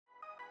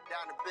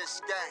Down the bitch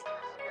gang.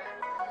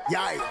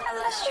 Yeah.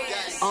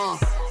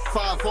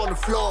 5 on the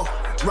floor,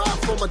 ride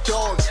for my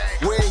dogs.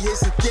 Where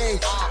here's the thing,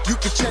 you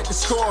can check the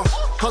score.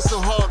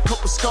 Hustle hard,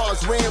 couple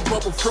scars, wearing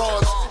bubble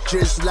frogs.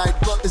 Just like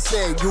Butler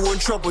said, you in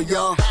trouble,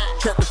 y'all.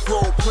 Kept the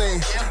floor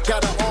playing,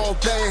 got it all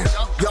banned.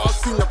 Y'all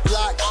seen the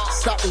block,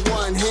 stop with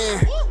one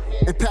hand.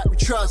 And Pat we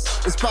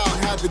trust, it's power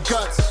have the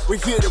guts. We're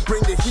here to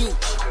bring the heat,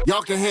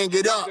 y'all can hang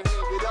it up.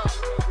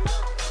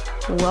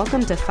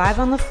 Welcome to 5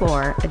 on the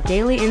Floor, a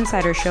daily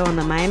insider show on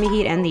the Miami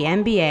Heat and the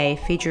NBA,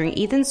 featuring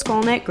Ethan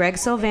Skolnick, Greg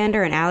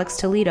Sylvander, and Alex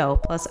Toledo,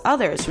 plus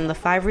others from the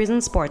 5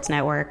 Reasons Sports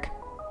Network.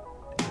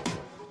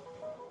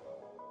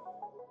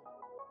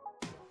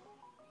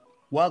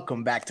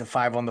 Welcome back to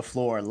 5 on the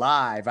Floor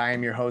Live. I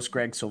am your host,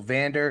 Greg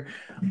Sylvander.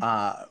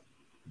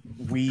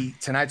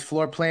 Tonight's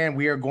floor plan,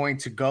 we are going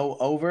to go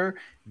over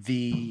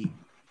the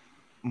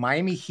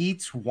Miami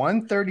Heat's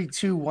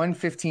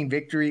 132-115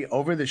 victory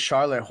over the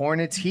Charlotte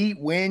Hornets. Heat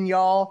win,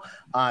 y'all.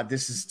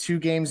 This is 2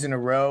 games in a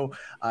row.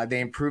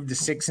 They improved to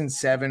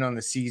 6-7 on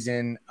the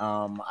season.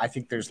 I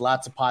think there's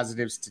lots of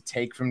positives to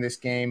take from this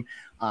game.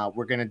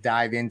 We're going to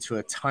dive into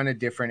a ton of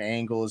different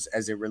angles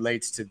as it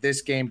relates to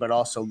this game, but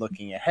also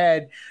looking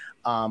ahead.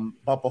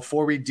 But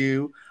before we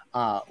do,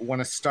 want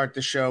to start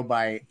the show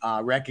by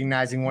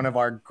recognizing one of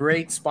our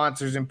great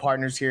sponsors and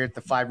partners here at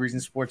the 5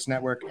 Reasons Sports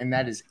Network, and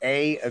that is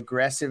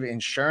Aggressive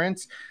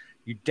Insurance.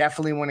 You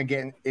definitely want to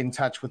get in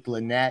touch with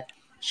Lynette.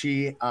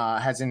 She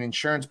has an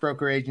insurance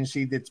broker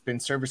agency that's been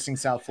servicing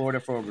South Florida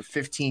for over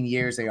 15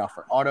 years. They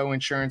offer auto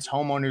insurance,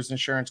 homeowners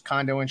insurance,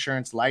 condo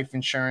insurance, life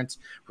insurance,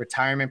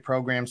 retirement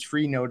programs,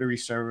 free notary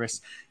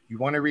service. You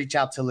want to reach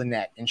out to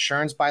Lynette.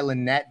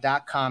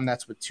 InsuranceByLynette.com.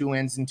 That's with 2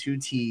 N's and 2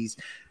 T's.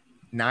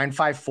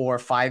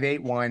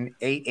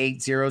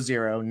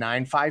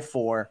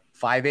 954-581-8800,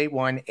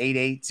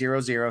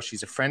 954-581-8800.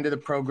 She's a friend of the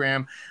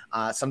program.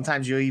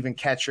 Sometimes you'll even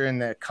catch her in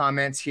the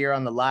comments here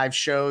on the live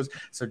shows.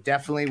 So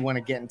definitely want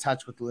to get in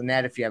touch with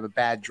Lynette if you have a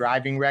bad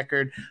driving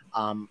record.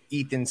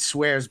 Ethan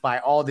swears by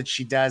all that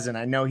she does, and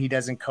I know he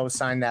doesn't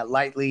co-sign that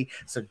lightly.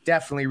 So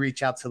definitely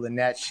reach out to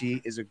Lynette.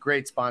 She is a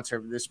great sponsor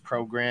of this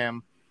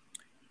program.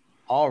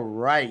 All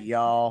right,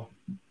 y'all.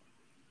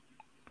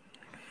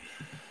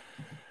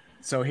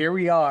 So here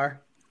we are.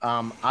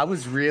 I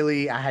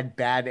had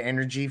bad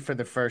energy for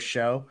the first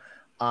show.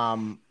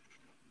 And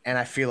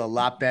I feel a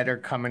lot better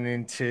coming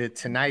into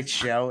tonight's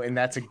show, and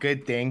that's a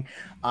good thing.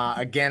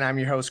 Again, I'm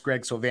your host,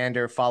 Greg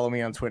Sylvander. Follow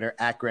me on Twitter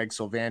at Greg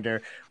Sylvander.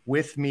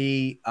 With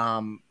me,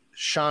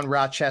 Sean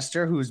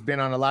Rochester, who's been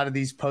on a lot of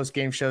these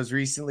post-game shows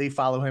recently.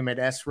 Follow him at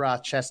S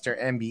Rochester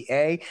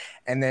NBA.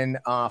 And then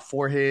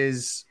for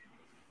his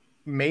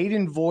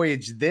maiden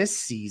voyage this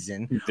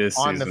season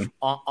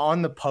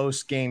on the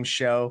post-game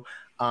show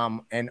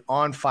and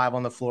on 5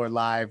 on the Floor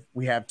Live,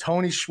 we have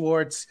Tony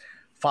Schwartz.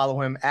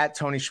 Follow him at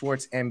Tony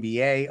Schwartz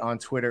NBA on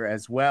Twitter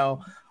as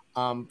well.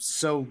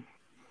 So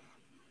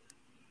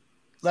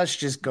let's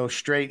just go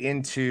straight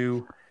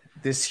into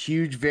this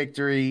huge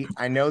victory.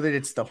 I know that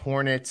it's the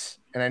Hornets,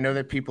 and I know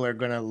that people are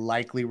going to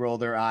likely roll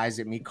their eyes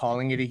at me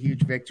calling it a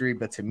huge victory,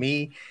 but to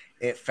me,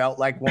 it felt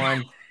like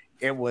one.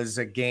 It was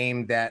a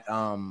game that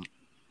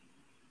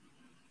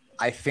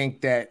I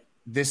think that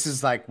this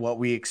is like what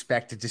we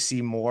expected to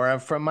see more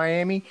of from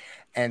Miami.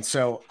 And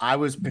so I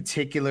was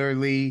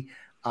particularly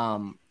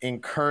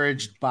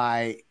encouraged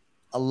by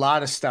a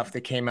lot of stuff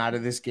that came out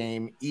of this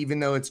game, even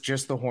though it's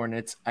just the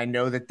Hornets. I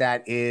know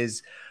that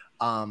is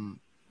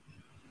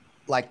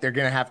like they're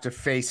going to have to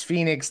face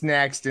Phoenix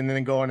next and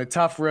then go on a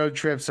tough road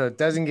trip. So it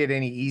doesn't get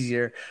any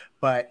easier.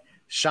 But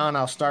Sean,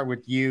 I'll start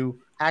with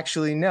you.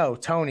 Actually, no,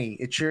 Tony,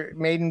 it's your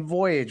maiden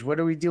voyage. What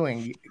are we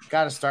doing?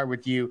 Got to start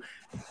with you.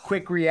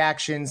 Quick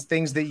reactions,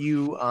 things that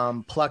you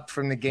plucked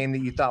from the game that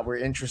you thought were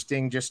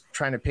interesting, just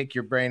trying to pick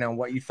your brain on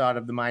what you thought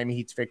of the Miami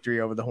Heat's victory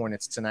over the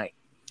Hornets tonight.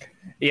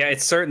 Yeah,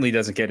 it certainly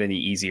doesn't get any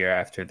easier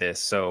after this.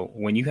 So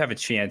when you have a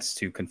chance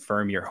to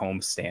confirm your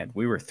homestand,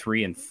 we were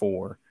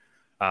 3-4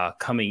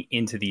 coming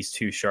into these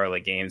 2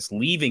 Charlotte games,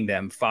 leaving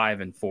them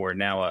 5-4,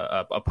 now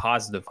a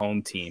positive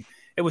home team.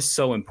 It was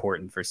so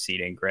important for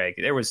seeding, Greg.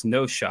 There was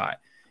no shot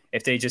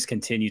if they just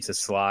continued to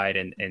slide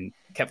and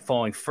kept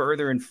falling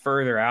further and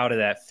further out of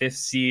that 5th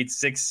seed,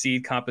 6th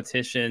seed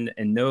competition,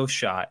 and no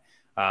shot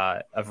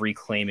of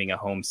reclaiming a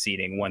home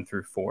seeding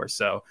 1-4.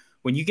 So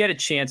when you get a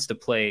chance to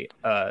play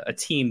a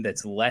team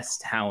that's less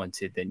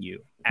talented than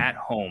you at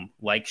home,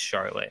 like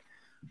Charlotte,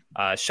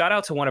 shout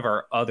out to one of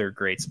our other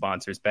great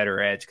sponsors,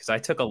 Better Edge, because I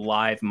took a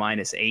live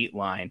 -8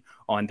 line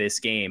on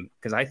this game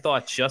because I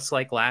thought, just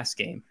like last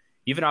game,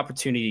 you have an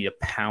opportunity to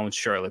pound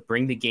Charlotte,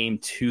 bring the game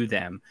to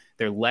them.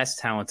 They're less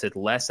talented,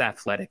 less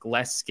athletic,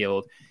 less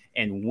skilled,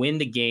 and win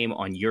the game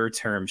on your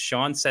terms.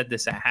 Sean said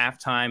this at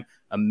halftime.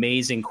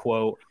 Amazing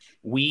quote.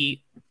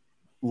 We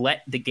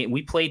played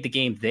the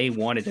game they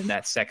wanted in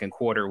that second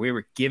quarter. We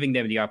were giving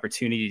them the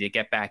opportunity to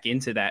get back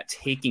into that,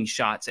 taking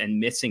shots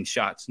and missing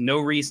shots. No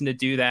reason to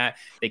do that.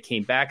 They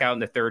came back out in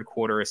the third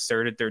quarter,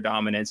 asserted their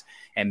dominance,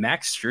 and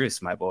Max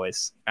Strus, my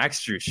boys, Max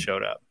Strus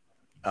showed up.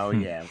 Oh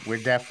yeah, we're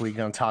definitely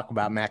going to talk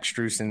about Max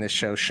Strus in this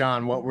show.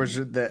 Sean, what was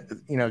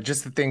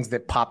just the things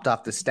that popped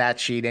off the stat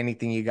sheet?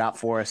 Anything you got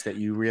for us that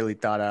you really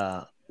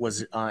thought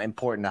was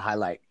important to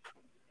highlight?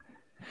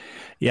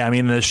 Yeah, I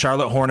mean, the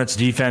Charlotte Hornets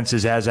defense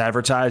is as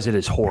advertised. It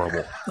is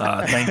horrible.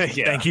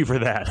 Thank you for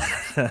that.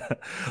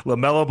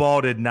 LaMelo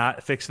Ball did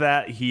not fix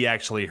that. He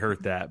actually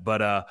hurt that.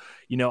 But, on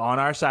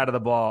our side of the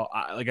ball,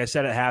 like I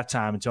said at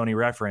halftime, and Tony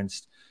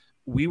referenced,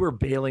 we were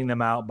bailing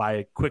them out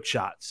by quick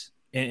shots,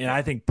 and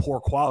I think poor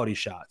quality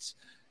shots.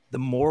 The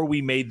more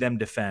we made them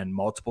defend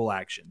multiple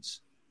actions,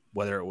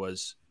 whether it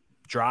was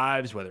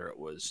drives, whether it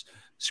was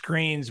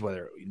screens,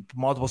 whether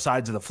multiple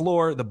sides of the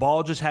floor, the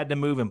ball just had to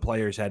move and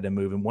players had to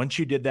move. And once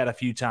you did that a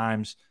few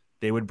times,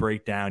 they would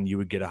break down, you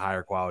would get a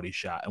higher quality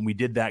shot. And we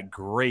did that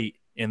great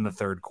in the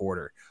third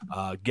quarter.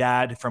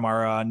 Gad from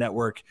our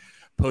network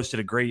posted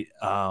a great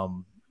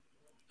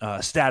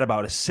stat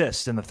about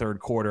assists in the third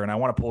quarter. And I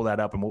want to pull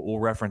that up and we'll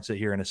reference it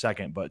here in a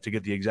second, but to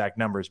get the exact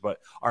numbers, but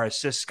our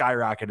assists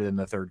skyrocketed in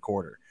the third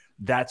quarter.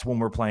 That's when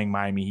we're playing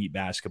Miami Heat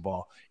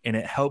basketball. And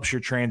it helps your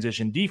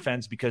transition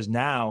defense because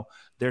now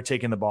they're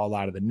taking the ball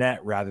out of the net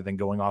rather than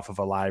going off of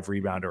a live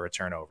rebound or a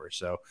turnover.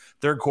 So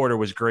third quarter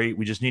was great.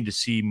 We just need to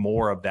see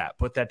more of that.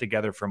 Put that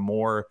together for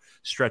more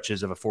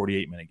stretches of a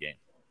 48-minute game.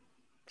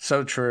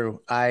 So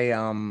true.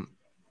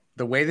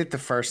 The way that the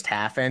first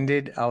half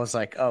ended, I was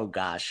like, oh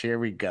gosh, here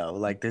we go.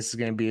 Like this is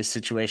going to be a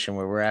situation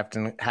where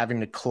we're having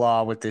to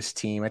claw with this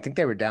team. I think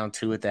they were down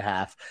 2 at the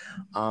half.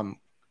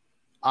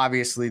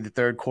 Obviously, the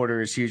third quarter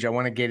is huge. I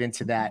want to get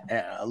into that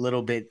a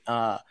little bit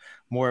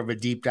more of a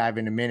deep dive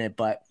in a minute,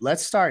 but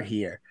let's start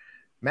here.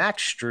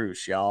 Max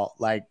Strus, y'all.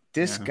 Like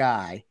this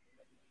guy,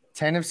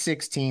 10 of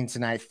 16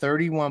 tonight,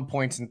 31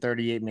 points in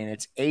 38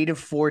 minutes, 8 of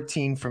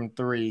 14 from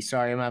 3.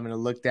 Sorry, I'm having to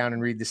look down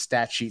and read the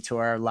stat sheet to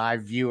our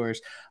live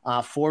viewers.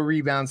 4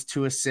 rebounds,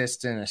 2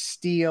 assists, and a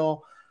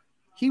steal.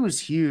 He was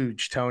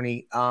huge,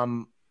 Tony.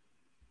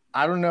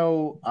 I don't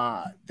know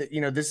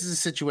this is a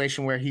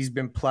situation where he's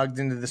been plugged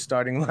into the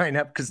starting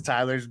lineup because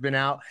Tyler's been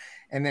out.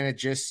 And then it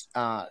just,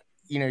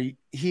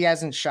 he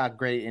hasn't shot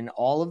great in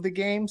all of the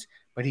games,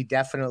 but he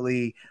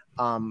definitely,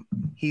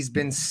 he's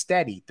been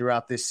steady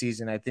throughout this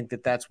season. I think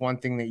that's one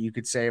thing that you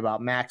could say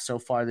about Max so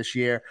far this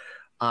year.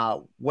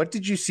 What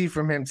did you see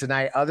from him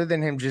tonight other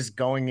than him just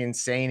going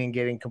insane and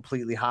getting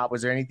completely hot?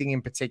 Was there anything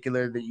in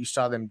particular that you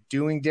saw them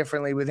doing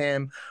differently with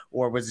him,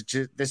 or was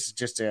it this is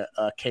just a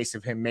case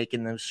of him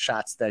making those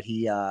shots that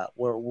he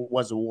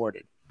was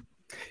awarded?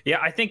 Yeah,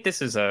 I think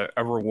this is a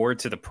reward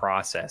to the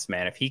process,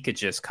 man. If he could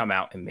just come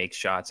out and make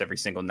shots every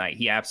single night,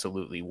 he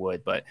absolutely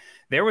would. But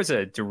there was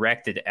a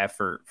directed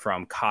effort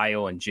from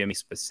Kyle and Jimmy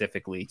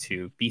specifically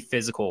to be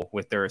physical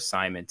with their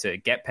assignment, to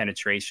get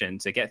penetration,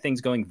 to get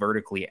things going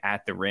vertically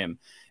at the rim.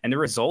 And the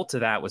result of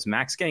that was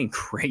Max getting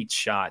great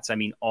shots, I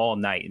mean, all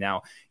night.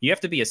 Now, you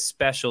have to be a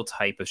special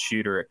type of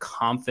shooter, a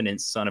confident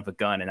son of a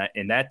gun.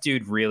 And that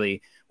dude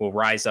really will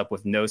rise up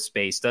with no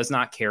space, does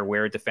not care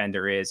where a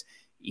defender is.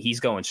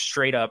 He's going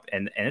straight up,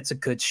 and it's a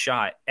good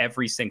shot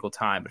every single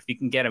time. But if you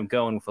can get him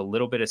going with a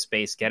little bit of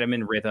space, get him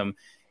in rhythm,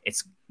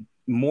 it's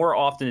more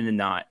often than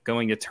not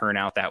going to turn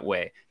out that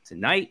way.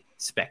 Tonight,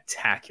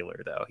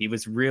 spectacular, though. He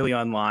was really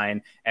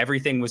online.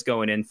 Everything was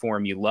going in for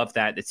him. You love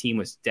that. The team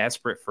was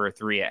desperate for a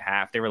 3 at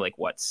half. They were like,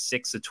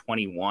 6 of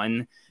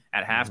 21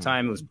 at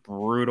halftime. It was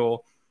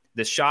brutal.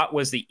 The shot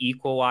was the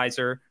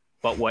equalizer.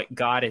 But what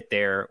got it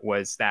there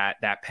was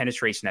that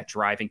penetration, that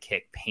driving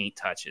kick, paint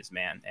touches,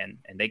 man, and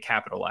they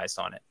capitalized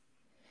on it.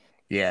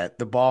 Yeah,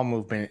 the ball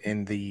movement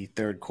in the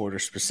third quarter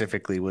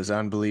specifically was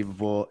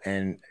unbelievable,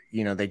 and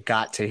they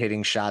got to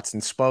hitting shots.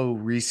 And Spo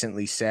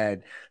recently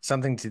said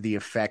something to the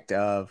effect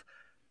of,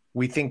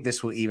 we think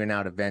this will even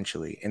out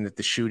eventually and that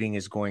the shooting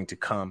is going to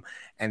come.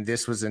 And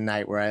this was a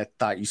night where I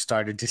thought you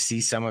started to see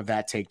some of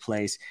that take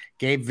place.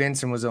 Gabe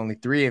Vincent was only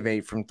 3 of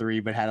 8 from 3,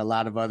 but had a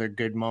lot of other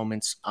good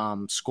moments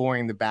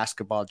scoring the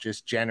basketball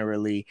just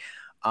generally.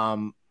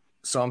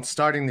 So I'm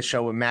starting the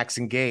show with Max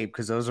and Gabe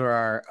because those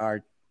are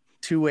our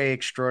two-way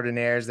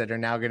extraordinaires that are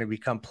now going to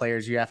become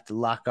players you have to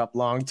lock up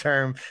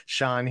long-term,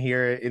 Sean,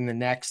 here in the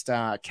next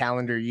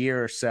calendar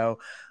year or so.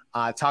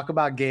 Talk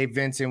about Gabe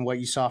Vincent, what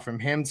you saw from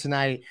him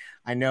tonight.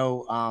 I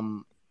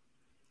know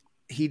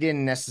he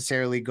didn't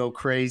necessarily go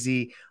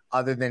crazy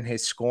other than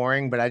his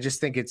scoring, but I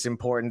just think it's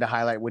important to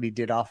highlight what he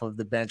did off of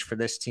the bench for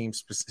this team,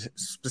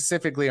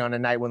 specifically on a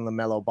night when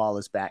LaMelo Ball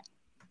is back.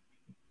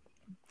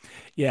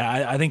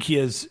 Yeah, I think he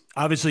is.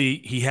 Obviously,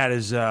 he had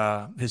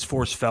his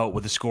force felt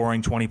with the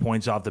scoring, 20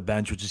 points off the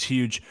bench, which is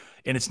huge.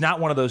 And it's not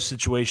one of those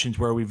situations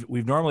where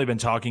we've normally been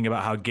talking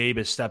about how Gabe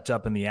has stepped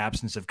up in the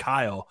absence of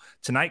Kyle.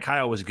 Tonight,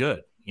 Kyle was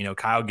good.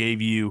 Kyle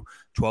gave you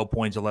 12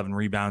 points, 11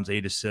 rebounds,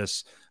 8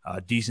 assists,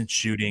 decent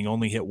shooting,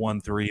 only hit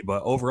 1 3.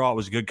 But overall, it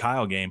was a good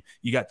Kyle game.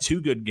 You got 2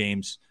 good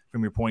games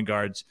from your point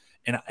guards.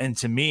 And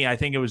to me, I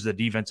think it was the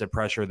defensive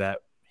pressure that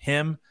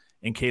him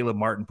and Caleb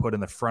Martin put in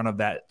the front of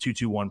that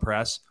 2-2-1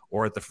 press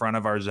or at the front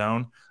of our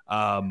zone.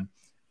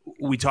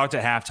 we talked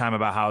at halftime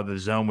about how the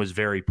zone was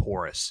very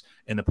porous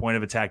and the point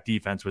of attack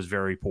defense was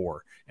very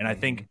poor. And I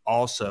think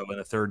also in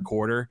the third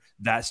quarter,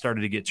 that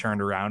started to get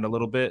turned around a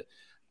little bit.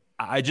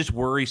 I just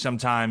worry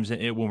sometimes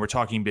when we're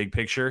talking big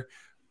picture,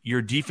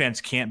 your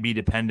defense can't be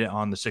dependent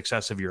on the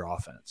success of your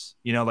offense.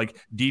 Like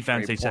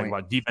defense, they talk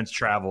about defense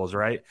travels,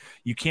 right?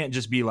 You can't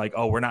just be like,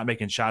 oh, we're not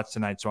making shots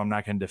tonight, so I'm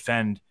not going to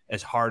defend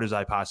as hard as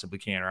I possibly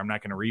can, or I'm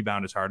not going to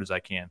rebound as hard as I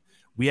can.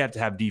 We have to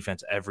have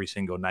defense every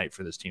single night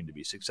for this team to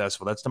be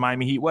successful. That's the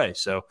Miami Heat way.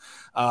 So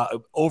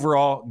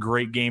overall,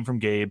 great game from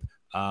Gabe.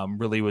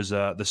 Really was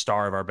the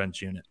star of our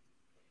bench unit.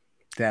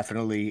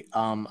 Definitely.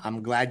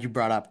 I'm glad you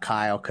brought up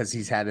Kyle because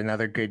he's had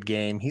another good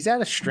game. He's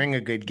had a string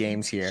of good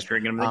games here.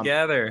 Stringing them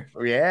together.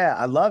 Yeah,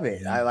 I love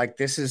it. I like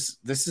this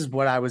is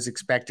what I was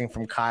expecting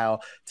from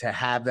Kyle, to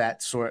have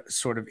that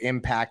sort of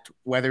impact,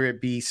 whether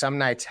it be some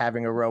nights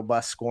having a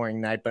robust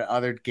scoring night, but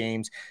other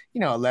games,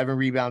 11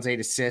 rebounds, 8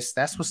 assists.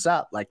 That's what's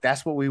up. Like,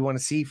 that's what we want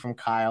to see from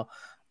Kyle.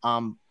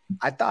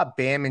 I thought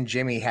Bam and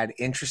Jimmy had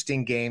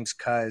interesting games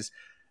because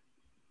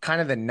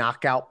kind of the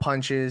knockout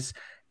punches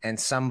and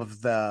some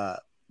of the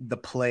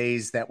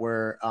plays that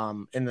were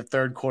in the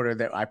third quarter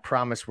that I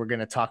promise we're going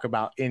to talk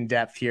about in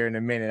depth here in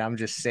a minute. I'm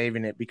just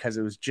saving it because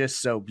it was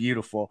just so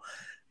beautiful.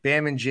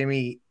 Bam and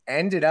Jimmy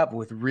ended up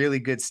with really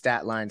good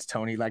stat lines,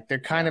 Tony. Like, they're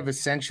kind of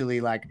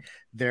essentially like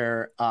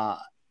they're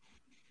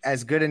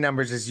as good a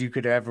numbers as you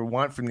could ever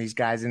want from these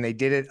guys. And they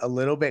did it a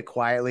little bit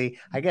quietly.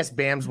 I guess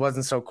Bam's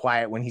wasn't so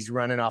quiet when he's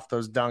running off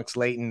those dunks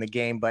late in the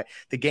game, but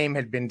the game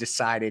had been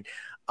decided.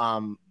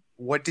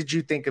 What did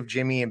you think of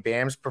Jimmy and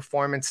Bam's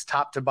performance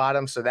top to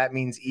bottom? So that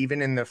means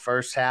even in the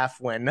first half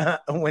when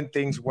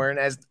things weren't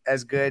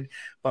as good,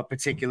 but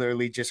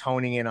particularly just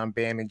honing in on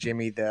Bam and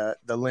Jimmy, the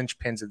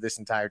linchpins of this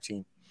entire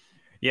team.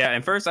 Yeah,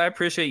 and first, I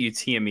appreciate you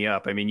teeing me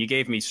up. I mean, you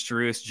gave me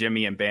Strus,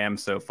 Jimmy, and Bam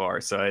so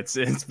far, so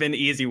it's been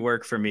easy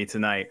work for me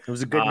tonight. It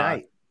was a good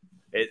night.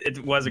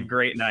 It was a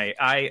great night.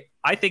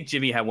 I think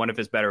Jimmy had one of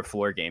his better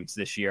floor games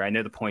this year. I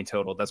know the point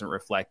total doesn't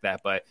reflect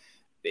that, but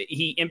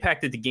he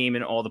impacted the game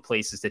in all the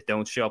places that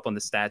don't show up on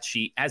the stat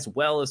sheet, as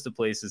well as the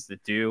places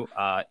that do.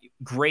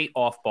 Great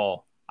off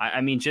ball. I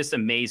mean, just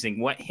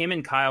amazing what him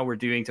and Kyle were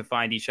doing to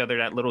find each other,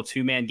 that little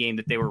two-man game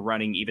that they were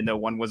running, even though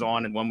one was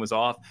on and one was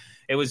off.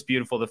 It was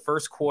beautiful. The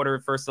first quarter,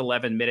 first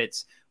 11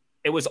 minutes,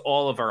 it was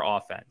all of our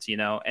offense,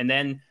 and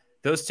then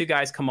those two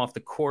guys come off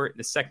the court.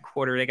 The second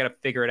quarter, they got to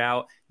figure it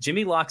out.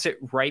 Jimmy locks it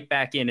right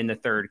back in the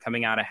third,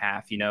 coming out of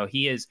half.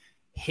 He is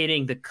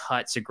hitting the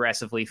cuts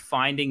aggressively,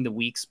 finding the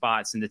weak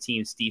spots in the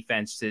team's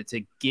defense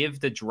to give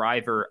the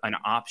driver an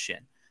option.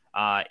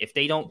 If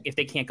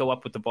they can't go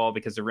up with the ball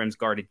because the rim's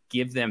guarded,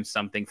 give them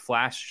something,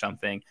 flash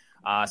something,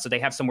 so they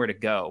have somewhere to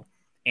go.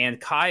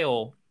 And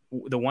Kyle,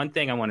 the one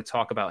thing I want to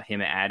talk about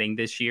him adding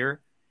this year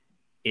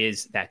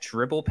is that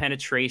dribble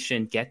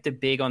penetration, get the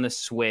big on the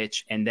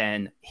switch, and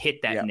then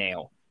hit that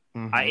nail.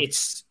 Mm-hmm.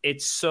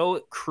 It's so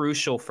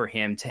crucial for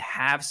him to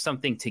have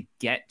something to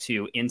get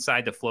to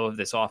inside the flow of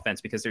this offense,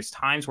 because there's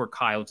times where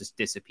Kyle just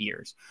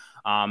disappears.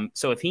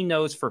 So if he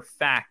knows for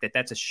fact that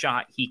that's a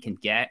shot he can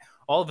get,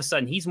 all of a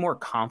sudden he's more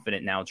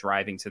confident now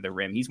driving to the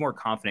rim. He's more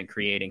confident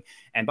creating.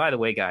 And by the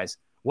way, guys,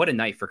 what a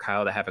night for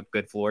Kyle to have a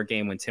good floor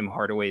game when Tim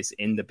Hardaway's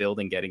in the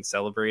building getting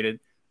celebrated.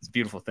 It's a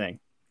beautiful thing.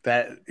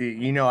 That,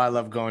 I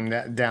love going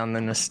down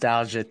the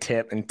nostalgia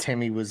tip, and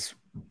Timmy was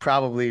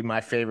probably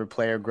my favorite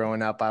player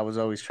growing up. I was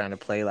always trying to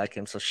play like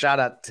him. So shout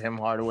out to Tim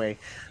Hardaway.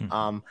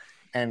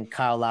 And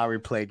Kyle Lowry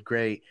played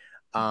great.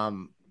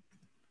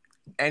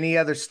 Any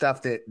other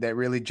stuff that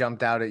really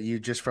jumped out at you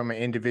just from an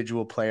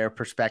individual player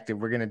perspective?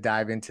 We're going to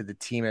dive into the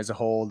team as a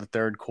whole, the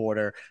third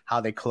quarter,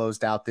 how they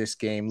closed out this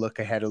game, look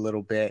ahead a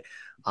little bit,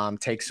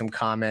 take some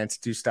comments,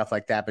 do stuff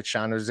like that. But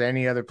Sean, is there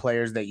any other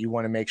players that you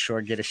want to make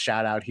sure get a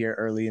shout out here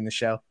early in the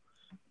show?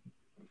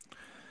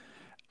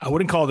 I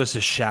wouldn't call this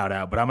a shout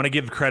out, but I'm going to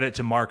give credit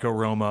to Marco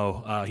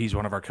Romo. He's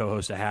one of our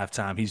co-hosts at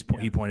halftime.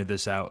 He pointed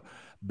this out.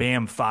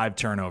 Bam, 5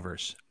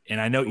 turnovers. And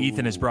I know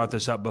Ethan has brought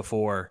this up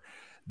before.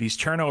 These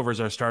turnovers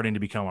are starting to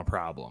become a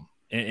problem.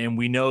 And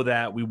we know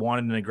that we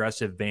wanted an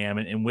aggressive Bam.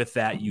 And with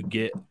that, you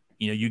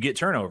get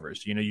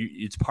turnovers.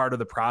 It's part of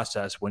the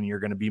process when you're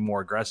going to be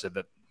more aggressive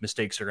that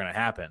mistakes are going to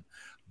happen.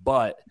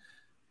 But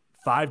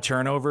 5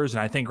 turnovers,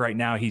 and I think right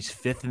now he's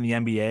 5th in the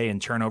NBA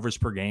in turnovers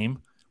per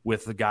game,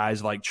 with the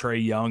guys like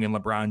Trae Young and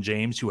LeBron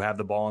James who have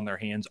the ball in their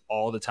hands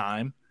all the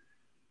time.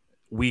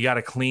 We got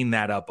to clean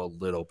that up a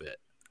little bit.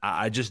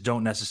 I just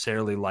don't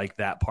necessarily like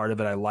that part of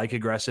it. I like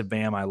aggressive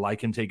Bam. I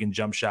like him taking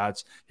jump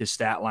shots. His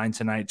stat line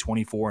tonight,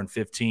 24 and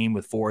 15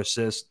 with 4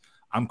 assists.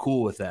 I'm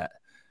cool with that.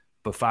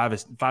 But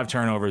 5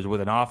 turnovers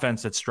with an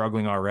offense that's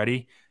struggling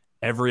already,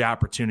 every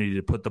opportunity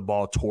to put the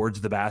ball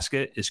towards the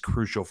basket is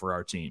crucial for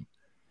our team.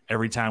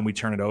 Every time we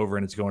turn it over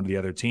and it's going to the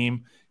other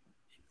team,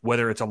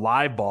 whether it's a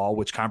live ball,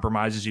 which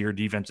compromises your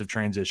defensive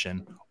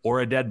transition, or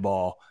a dead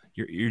ball,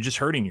 you're just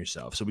hurting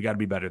yourself. So we got to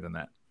be better than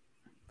that.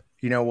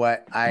 You know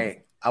what?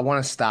 I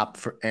want to stop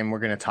and we're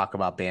going to talk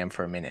about Bam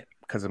for a minute,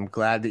 because I'm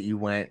glad that you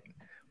went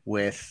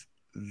with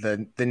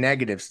the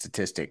negative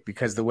statistic,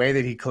 because the way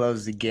that he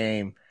closed the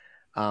game,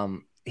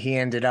 he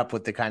ended up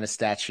with the kind of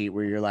stat sheet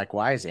where you're like,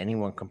 why is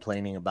anyone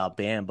complaining about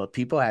Bam? But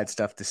people had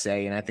stuff to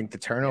say. And I think the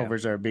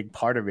turnovers are a big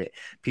part of it.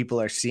 People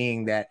are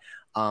seeing that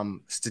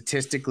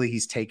statistically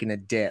he's taken a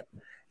dip.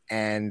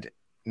 And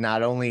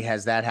not only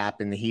has that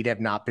happened, the Heat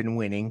have not been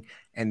winning.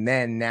 And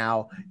then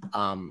now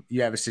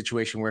you have a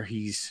situation where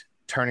he's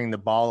turning the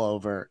ball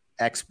over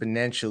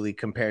exponentially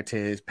compared to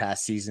his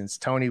past seasons.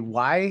 Tony,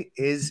 why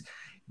is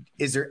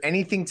there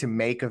anything to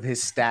make of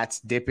his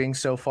stats dipping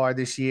so far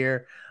this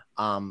year?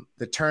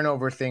 The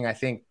turnover thing, I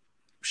think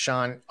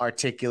Sean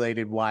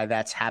articulated why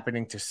that's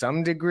happening to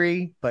some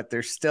degree, but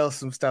there's still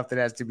some stuff that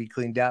has to be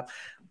cleaned up.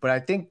 But I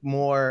think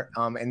more,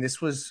 and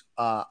this was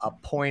a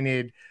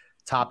pointed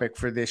topic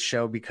for this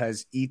show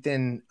because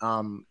Ethan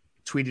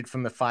tweeted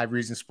from the 5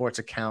 Reasons Sports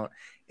account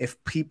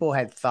if people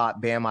had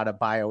thought Bam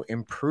Adebayo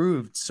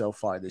improved so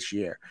far this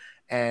year.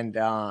 And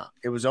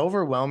it was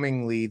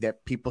overwhelmingly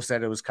that people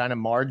said it was kind of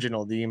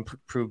marginal, the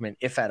improvement,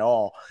 if at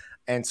all.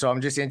 And so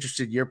I'm just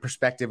interested in your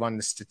perspective on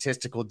the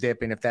statistical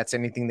dip and if that's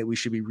anything that we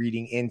should be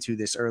reading into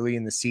this early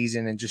in the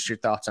season and just your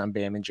thoughts on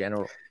Bam in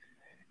general.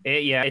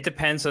 It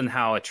depends on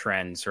how it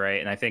trends, right?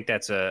 And I think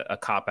that's a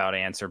cop-out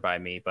answer by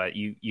me. But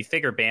you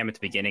figure Bam at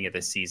the beginning of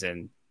this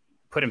season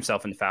put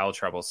himself in foul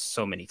trouble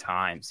so many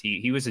times.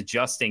 He was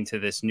adjusting to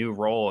this new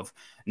role of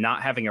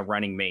not having a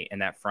running mate in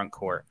that front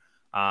court.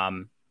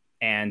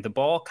 And the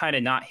ball kind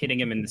of not hitting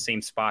him in the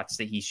same spots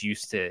that he's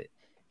used to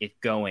it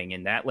going.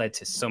 And that led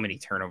to so many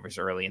turnovers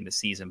early in the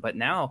season. But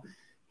now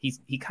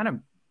he kind of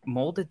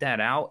molded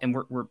that out and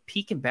we're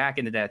peeking back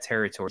into that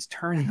territory. He's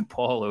turning the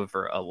ball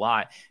over a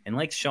lot. And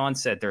like Sean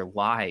said, they're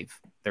live.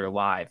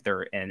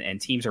 And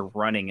teams are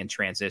running in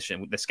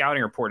transition. The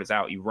scouting report is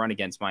out. You run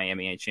against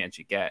Miami, any chance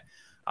you get.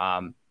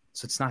 So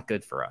it's not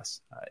good for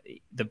us.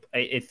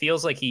 It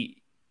feels like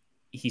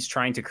he's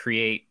trying to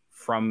create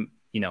from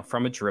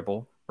a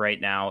dribble right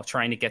now,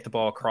 trying to get the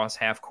ball across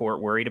half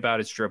court, worried about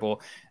his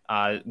dribble,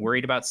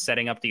 worried about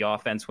setting up the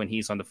offense when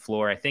he's on the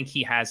floor. I think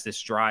he has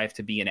this drive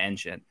to be an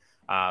engine.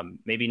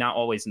 Maybe not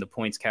always in the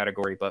points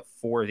category, but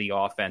for the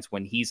offense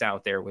when he's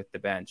out there with the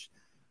bench.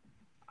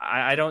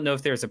 I don't know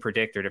if there's a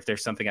predictor, if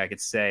there's something I could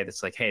say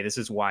that's like, hey, this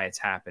is why it's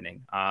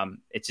happening.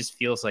 It just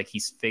feels like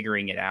he's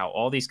figuring it out.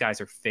 All these guys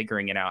are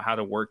figuring it out, how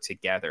to work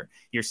together.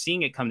 You're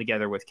seeing it come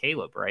together with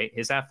Caleb, right?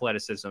 His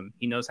athleticism,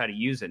 he knows how to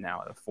use it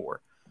now at a 4.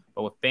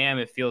 But with Bam,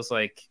 it feels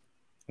like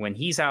when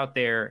he's out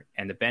there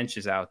and the bench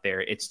is out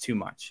there, it's too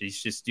much.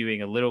 He's just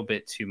doing a little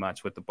bit too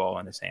much with the ball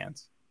in his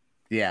hands.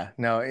 Yeah,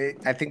 no,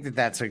 I think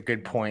that's a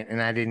good point,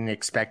 and I didn't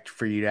expect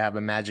for you to have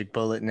a magic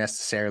bullet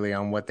necessarily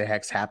on what the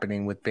heck's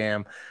happening with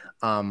Bam.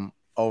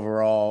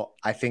 Overall,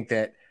 I think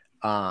that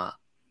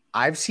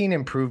I've seen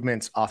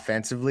improvements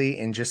offensively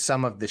in just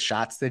some of the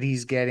shots that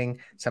he's getting,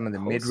 some of the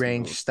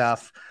mid-range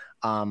stuff,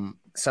 some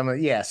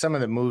of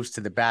the moves to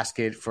the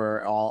basket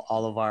for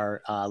all of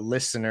our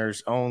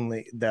listeners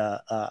only,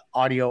 the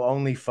audio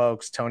only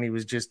folks. Tony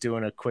was just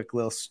doing a quick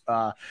little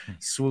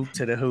swoop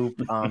to the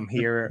hoop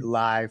here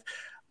live.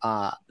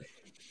 I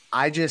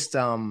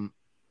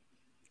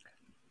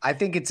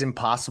think it's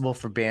impossible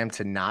for Bam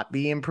to not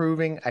be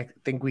improving. I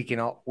think we can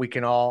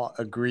all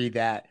agree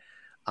that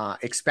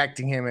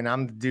expecting him, and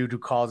I'm the dude who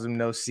calls him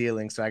no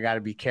ceiling, so I got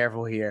to be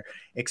careful here.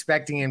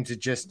 Expecting him to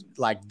just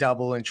like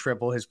double and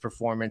triple his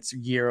performance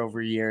year over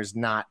year is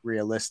not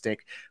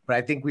realistic. But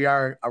I think we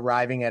are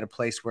arriving at a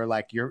place where,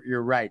 like,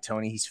 you're right,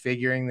 Tony. He's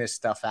figuring this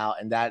stuff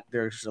out, and that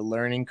there's a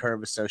learning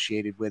curve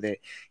associated with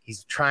it.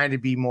 He's trying to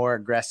be more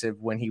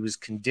aggressive when he was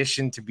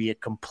conditioned to be a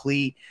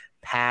complete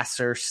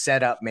passer,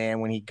 setup man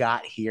when he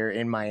got here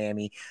in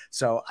Miami.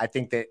 So I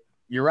think that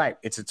you're right.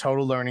 It's a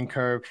total learning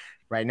curve.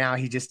 Right now,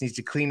 he just needs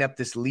to clean up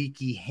this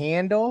leaky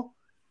handle.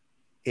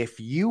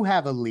 If you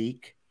have a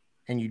leak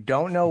and you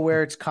don't know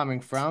where it's coming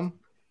from,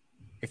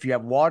 if you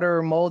have water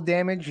or mold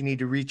damage, you need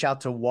to reach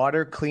out to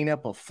Water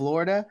Cleanup of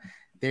Florida.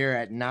 They're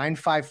at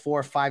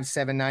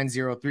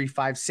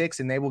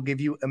 954-579-0356, and they will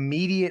give you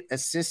immediate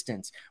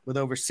assistance. With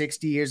over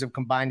 60 years of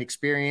combined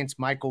experience,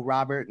 Michael,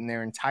 Robert, and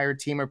their entire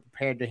team are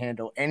prepared to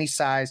handle any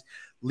size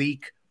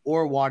leak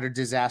or water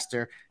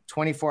disaster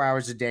 24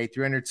 hours a day,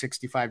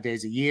 365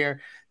 days a year.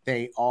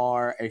 They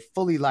are a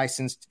fully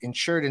licensed,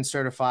 insured, and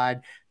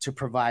certified to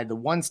provide the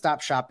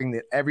one-stop shopping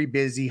that every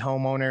busy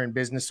homeowner and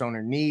business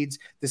owner needs.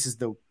 This is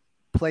the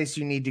place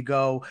you need to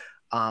go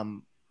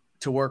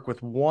to work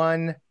with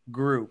one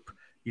group.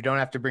 You don't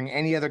have to bring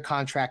any other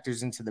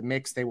contractors into the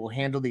mix. They will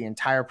handle the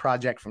entire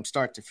project from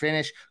start to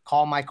finish.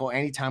 Call Michael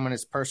anytime on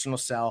his personal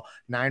cell,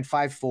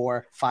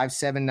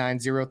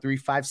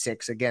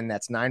 954-579-0356. Again,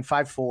 that's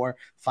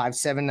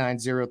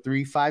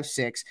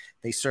 954-579-0356.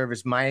 They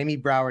service Miami,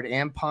 Broward,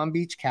 and Palm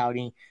Beach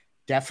County.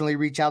 Definitely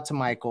reach out to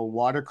Michael,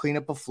 Water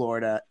Cleanup of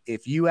Florida.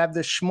 If you have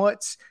the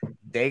schmutz,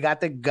 they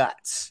got the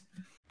guts.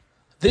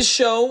 This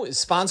show is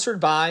sponsored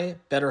by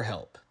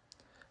BetterHelp.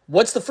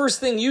 What's the first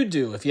thing you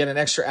do if you had an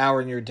extra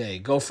hour in your day?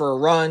 Go for a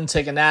run,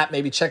 take a nap,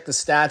 maybe check the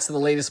stats of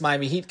the latest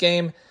Miami Heat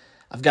game?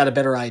 I've got a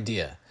better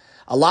idea.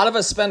 A lot of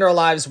us spend our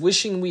lives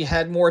wishing we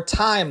had more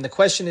time. The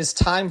question is,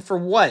 time for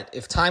what?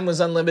 If time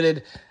was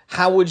unlimited,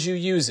 How would you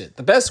use it?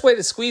 The best way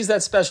to squeeze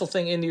that special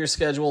thing into your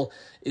schedule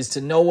is to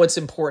know what's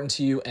important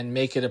to you and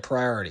make it a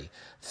priority.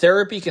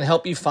 Therapy can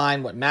help you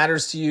find what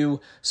matters to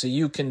you so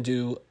you can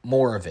do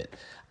more of it.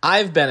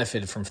 I've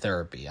benefited from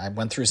therapy. I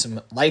went through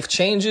some life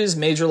changes,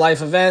 major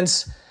life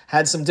events,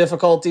 had some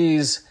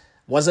difficulties,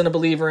 wasn't a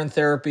believer in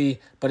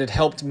therapy, but it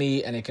helped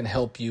me and it can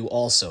help you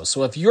also.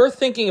 So if you're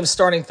thinking of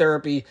starting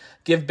therapy,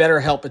 give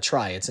BetterHelp a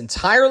try. It's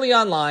entirely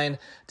online,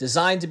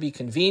 designed to be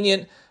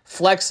convenient,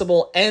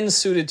 flexible, and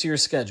suited to your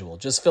schedule.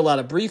 Just fill out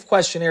a brief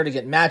questionnaire to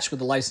get matched with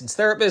a licensed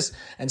therapist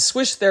and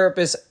switch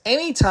therapists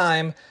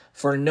anytime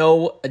for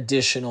no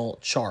additional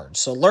charge.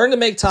 So learn to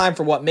make time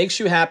for what makes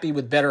you happy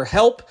with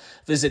BetterHelp.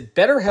 Visit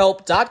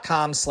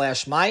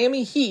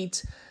betterhelp.com/Miami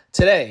Heat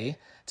today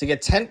to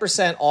get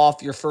 10%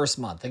 off your first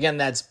month. Again,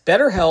 that's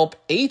BetterHelp,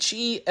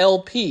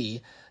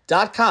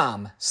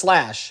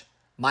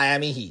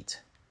 HELP.com/Miami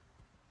Heat.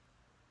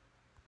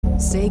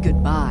 Say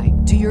goodbye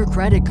to your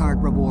credit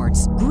card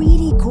rewards.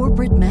 Greedy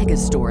corporate mega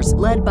stores,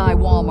 led by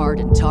Walmart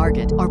and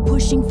Target, are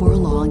pushing for a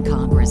law in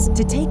Congress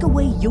to take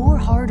away your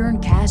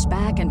hard-earned cash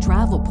back and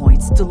travel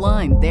points to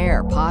line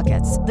their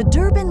pockets. The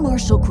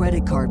Durbin-Marshall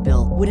credit card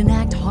bill would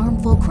enact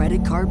harmful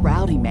credit card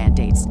routing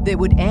mandates that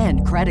would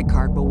end credit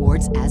card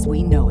rewards as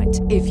we know it.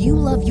 If you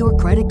love your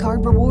credit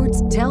card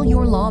rewards, tell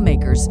your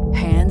lawmakers,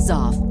 hands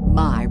off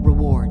my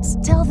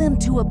rewards. Tell them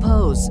to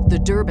oppose the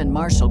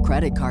Durbin-Marshall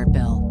credit card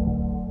bill.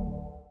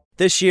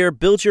 This year,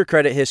 build your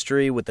credit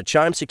history with the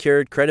Chime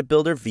Secured Credit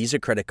Builder Visa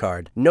Credit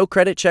Card. No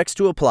credit checks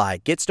to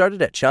apply. Get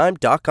started at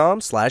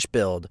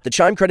chime.com/build. The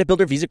Chime Credit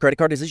Builder Visa Credit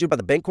Card is issued by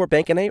the Bancorp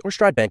Bank N.A. or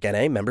Stride Bank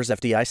N.A. members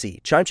FDIC.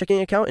 Chime checking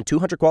account and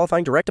 200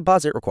 qualifying direct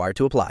deposit required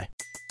to apply.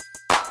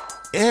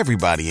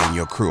 Everybody in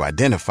your crew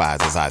identifies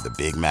as either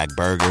Big Mac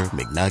Burger,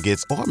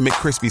 McNuggets, or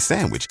McCrispy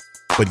Sandwich.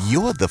 But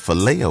you're the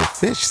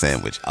Filet-O-Fish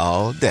Sandwich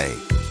all day.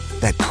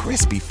 That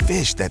crispy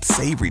fish, that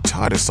savory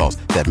tartar sauce,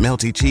 that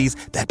melty cheese,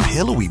 that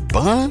pillowy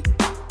bun.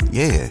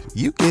 Yeah,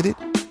 you get it.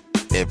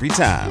 Every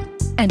time.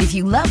 And if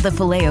you love the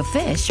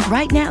Filet-O-Fish,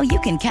 right now you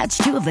can catch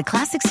two of the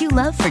classics you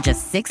love for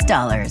just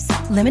 $6.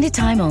 Limited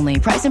time only.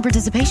 Price and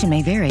participation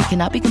may vary.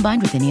 Cannot be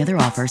combined with any other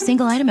offer.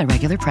 Single item at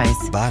regular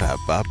price.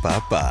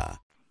 Ba-da-ba-ba-ba.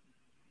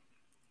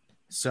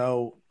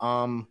 So,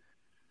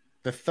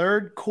 the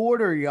third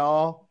quarter,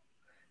 y'all,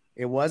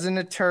 it wasn't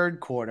a turd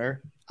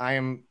quarter. I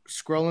am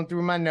scrolling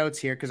through my notes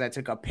here because I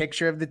took a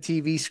picture of the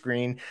TV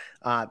screen,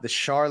 the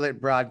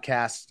Charlotte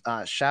broadcast.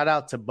 Shout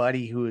out to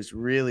Buddy, who is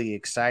really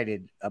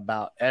excited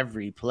about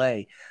every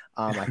play.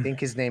 I think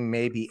his name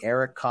may be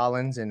Eric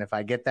Collins, and if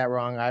I get that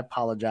wrong, I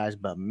apologize.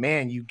 But,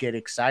 man, you get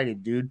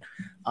excited, dude.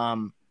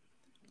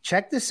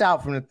 Check this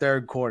out from the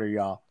third quarter,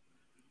 y'all.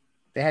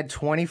 They had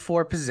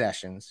 24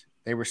 possessions.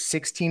 They were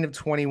 16 of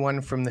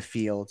 21 from the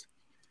field,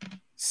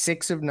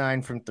 6 of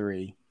 9 from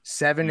 3,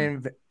 7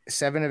 of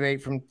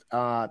 8 from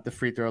the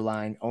free throw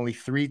line, only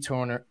 3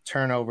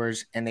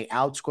 turnovers, and they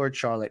outscored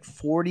Charlotte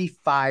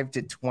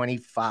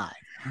 45-25.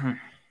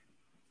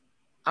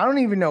 I don't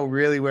even know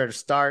really where to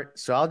start,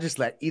 so I'll just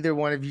let either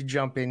one of you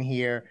jump in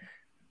here.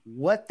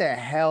 What the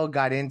hell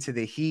got into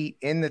the Heat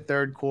in the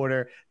third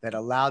quarter that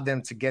allowed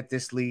them to get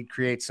this lead,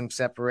 create some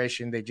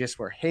separation? They just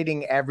were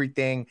hitting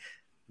everything.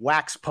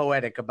 Wax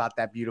poetic about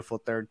that beautiful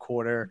third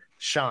quarter.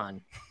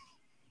 Sean.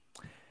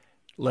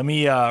 Let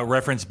me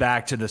reference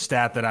back to the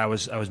stat that I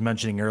was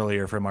mentioning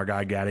earlier from our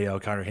guy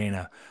Gadiel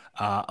Cartagena.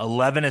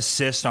 11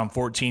 assists on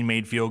 14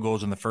 made field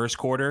goals in the first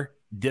quarter,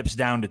 dips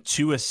down to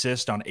 2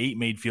 assists on 8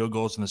 made field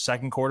goals in the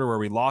second quarter where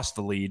we lost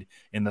the lead.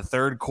 In the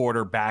third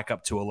quarter, back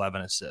up to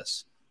 11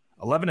 assists.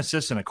 11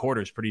 assists in a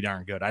quarter is pretty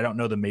darn good. I don't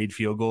know the made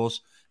field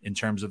goals in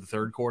terms of the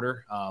third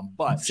quarter,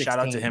 but 16. Shout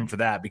out to him for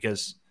that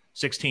because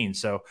 16.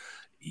 So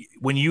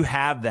when you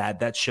have that,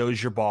 that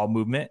shows your ball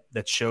movement,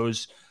 that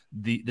shows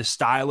the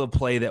style of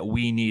play that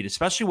we need,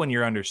 especially when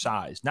you're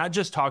undersized. Not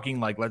just talking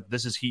like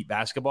this is Heat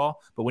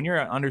basketball, but when you're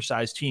an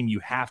undersized team,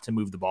 you have to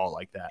move the ball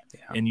like that.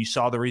 Yeah. And you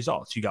saw the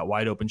results. You got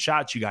wide open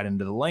shots, you got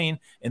into the lane,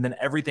 and then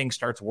everything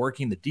starts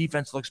working. The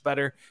defense looks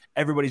better.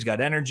 Everybody's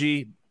got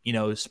energy. You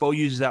know, Spo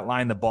uses that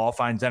line, the ball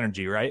finds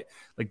energy, right?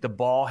 Like the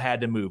ball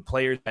had to move,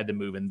 players had to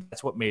move, and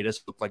that's what made us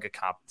look like a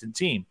competent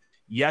team.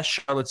 Yes,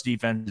 Charlotte's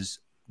defense is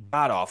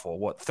god awful.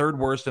 What, third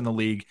worst in the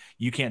league?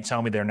 You can't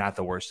tell me they're not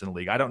the worst in the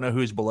league. I don't know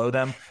who's below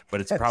them,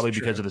 but it's probably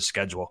because of the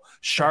schedule.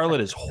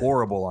 Charlotte is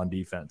horrible on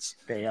defense.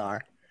 They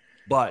are.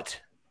 But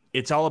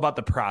it's all about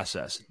the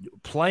process.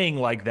 Playing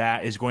like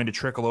that is going to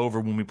trickle over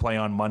when we play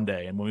on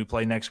Monday and when we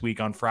play next week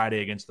on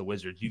Friday against the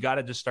Wizards. You got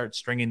to just start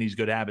stringing these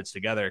good habits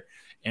together.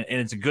 And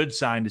it's a good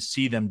sign to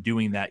see them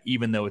doing that,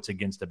 even though it's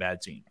against a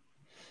bad team.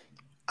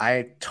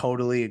 I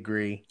totally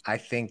agree. I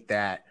think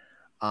that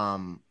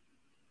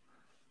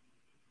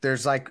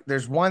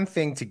there's one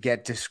thing to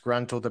get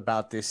disgruntled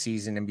about this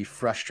season and be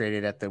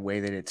frustrated at the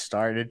way that it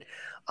started.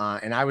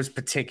 And I was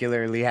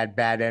particularly had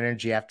bad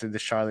energy after the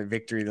Charlotte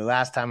victory. The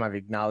last time I've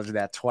acknowledged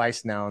that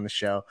twice now on the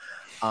show.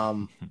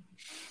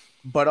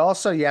 But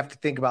also you have to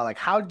think about, like,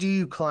 how do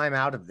you climb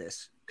out of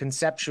this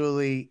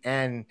conceptually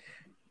and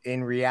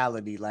in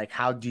reality? Like,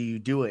 how do you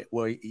do it?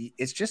 Well,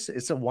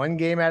 it's a one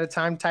game at a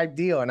time type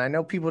deal. And I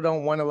know people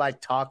don't want to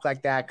like talk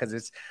like that because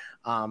it's,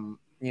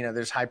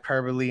 there's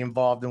hyperbole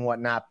involved and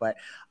whatnot. But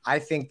I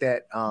think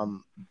that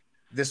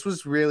this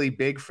was really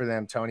big for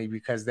them, Tony,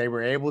 because they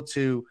were able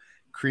to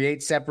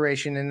create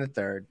separation in the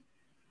third,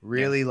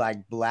 really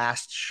like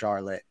blast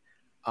Charlotte.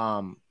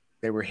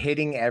 They were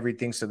hitting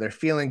everything, so they're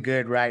feeling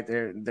good, right?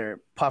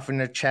 They're puffing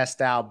their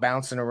chest out,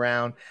 bouncing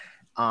around.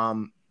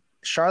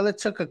 Charlotte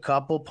took a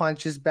couple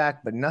punches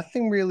back, but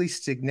nothing really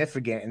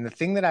significant. And the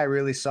thing that I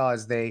really saw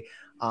is they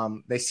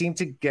seemed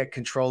to get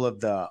control of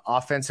the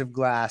offensive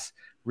glass,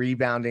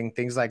 rebounding,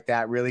 things like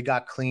that. Really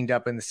got cleaned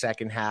up in the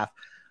second half.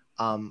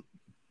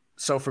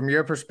 So from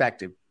your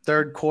perspective,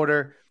 third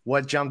quarter,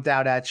 what jumped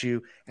out at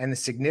you and the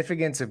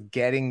significance of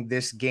getting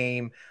this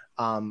game?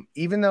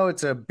 Even though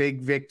it's a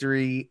big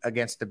victory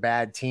against a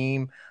bad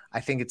team, I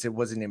think it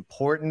was an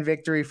important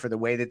victory for the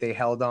way that they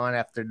held on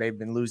after they've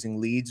been losing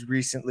leads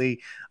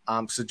recently.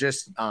 So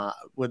just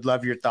would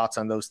love your thoughts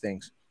on those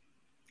things.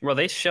 Well,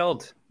 they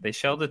shelled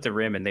at the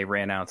rim and they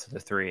ran out to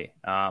the three.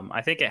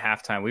 I think at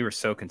halftime we were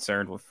so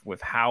concerned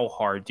with how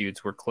hard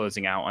dudes were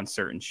closing out on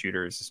certain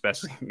shooters,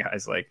 especially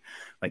guys like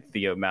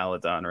Theo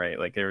Maledon, right?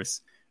 Like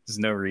there's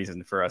no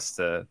reason for us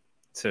to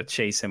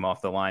chase him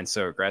off the line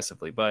so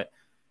aggressively. But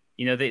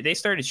they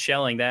started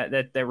shelling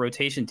that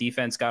rotation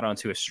defense got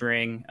onto a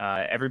string.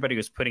 Everybody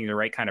was putting the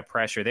right kind of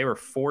pressure. They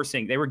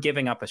were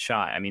giving up a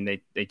shot. I mean,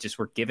 they just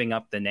were giving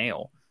up the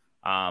nail.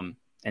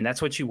 And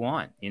that's what you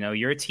want.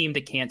 You're a team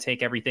that can't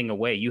take everything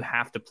away. You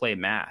have to play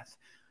math.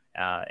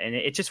 And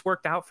it just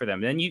worked out for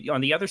them. Then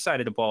on the other side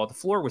of the ball, the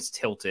floor was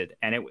tilted,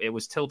 and it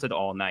was tilted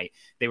all night.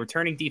 They were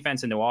turning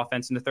defense into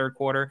offense in the third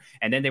quarter,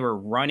 and then they were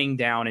running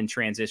down in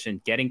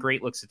transition, getting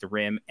great looks at the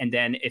rim. And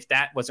then if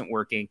that wasn't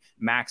working,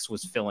 Max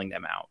was filling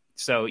them out.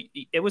 So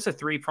it was a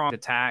three-pronged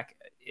attack.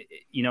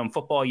 In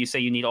football, you say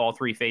you need all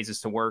three phases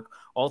to work.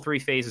 All three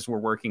phases were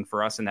working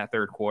for us in that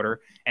third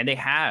quarter, and they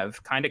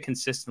have kind of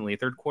consistently.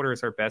 Third quarter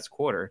is our best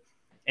quarter.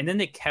 And then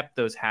they kept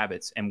those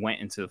habits and went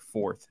into the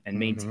fourth and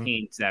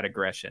maintained that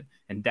aggression.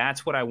 And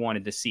that's what I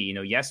wanted to see.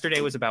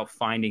 Yesterday was about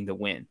finding the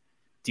win.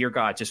 Dear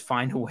God, just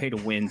find a way to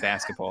win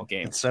basketball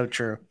games. It's so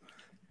true.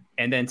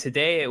 And then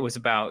today it was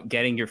about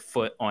getting your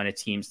foot on a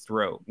team's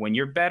throat. When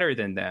you're better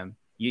than them,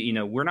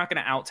 we're not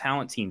going to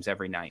out-talent teams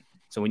every night.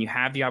 So when you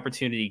have the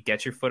opportunity,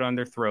 get your foot on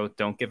their throat,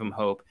 don't give them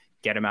hope,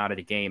 get them out of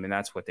the game. And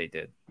that's what they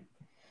did.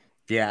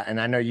 Yeah,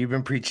 and I know you've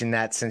been preaching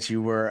that since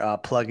you were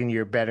plugging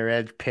your Better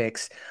Edge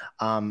picks,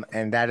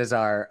 and that is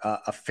our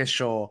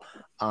official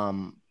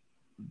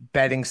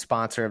betting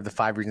sponsor of the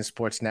 5 Reasons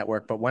Sports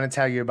Network. But want to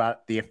tell you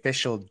about the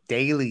official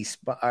daily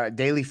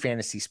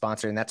fantasy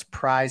sponsor, and that's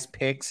Prize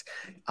Picks,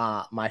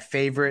 my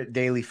favorite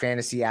daily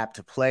fantasy app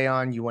to play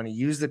on. You want to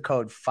use the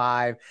code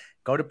 5.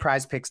 Go to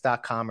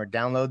prizepicks.com or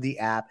download the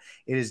app.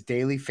 It is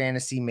daily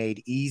fantasy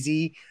made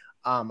easy.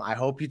 I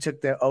hope you took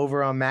the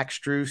over on Max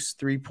Strus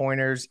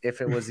 3-pointers,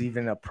 if it was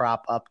even a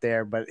prop up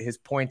there, but his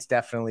points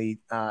definitely,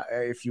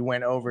 if you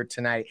went over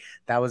tonight,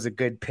 that was a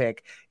good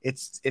pick.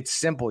 It's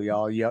simple,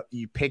 y'all.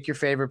 You pick your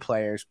favorite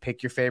players,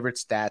 pick your favorite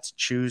stats,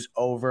 choose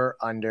over,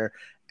 under,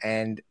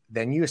 and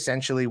then you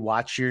essentially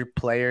watch your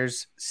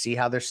players, see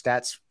how their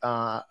stats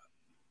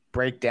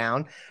break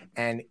down.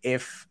 And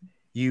if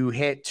you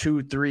hit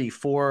 2, 3,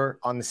 4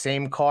 on the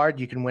same card,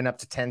 you can win up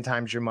to 10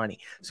 times your money.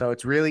 So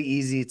it's really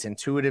easy. It's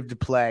intuitive to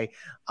play,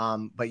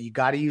 but you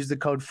got to use the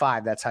code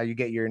 5. That's how you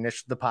get your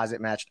initial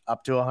deposit matched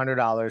up to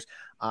 $100.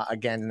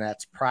 Again,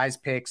 that's Prize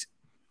Picks.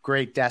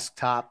 Great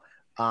desktop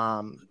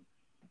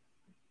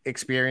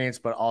experience,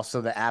 but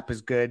also the app is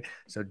good.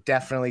 So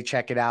definitely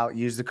check it out.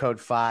 Use the code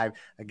 5.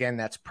 Again,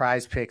 that's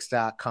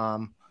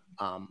prizepicks.com.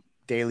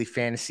 Daily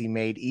fantasy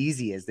made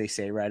easy, as they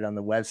say right on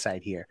the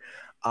website here.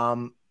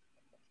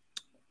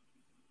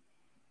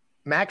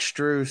 Max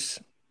Strus,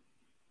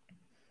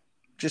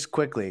 just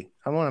quickly,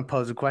 I want to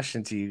pose a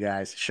question to you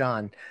guys.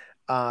 Sean,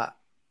 I'm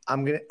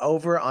going to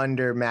over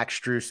under Max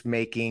Strus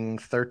making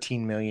 $13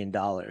 million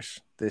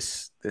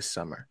this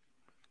summer.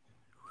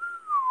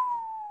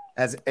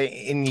 As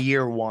in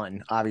year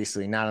one,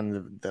 obviously, not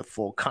on the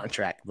full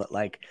contract, but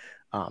like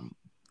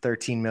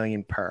 $13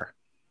 million per.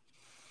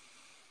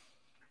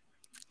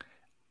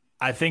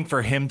 I think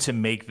for him to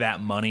make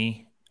that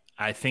money,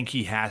 I think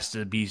he has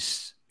to be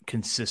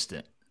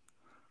consistent.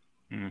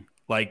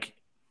 Like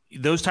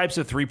those types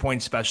of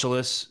 3-point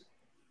specialists,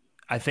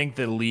 I think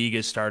the league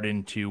is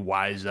starting to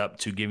wise up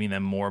to giving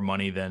them more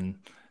money than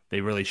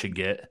they really should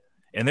get.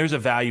 And there's a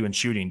value in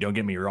shooting. Don't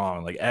get me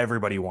wrong. Like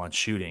everybody wants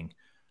shooting.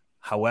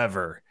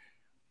 However,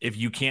 if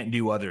you can't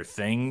do other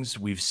things,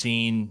 we've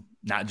seen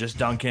not just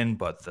Duncan,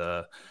 but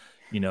why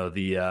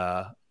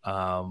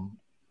am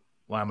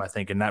I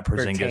thinking not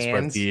Porzingis,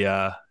 but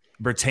the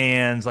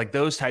Bertans, like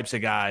those types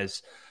of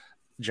guys.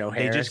 Joe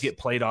Harris. They just get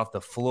played off the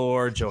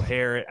floor. Joe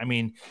Harris. I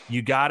mean,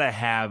 you got to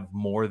have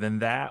more than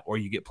that or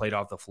you get played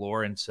off the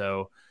floor. And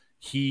so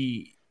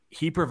he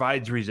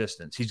provides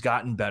resistance. He's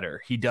gotten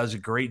better. He does a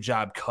great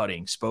job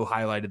cutting. Spo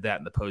highlighted that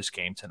in the post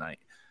game tonight.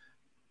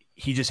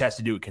 he just has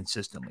to do it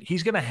consistently.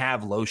 He's going to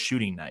have low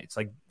shooting nights.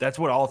 Like that's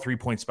what all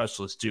 3-point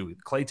specialists do.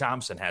 Klay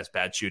Thompson has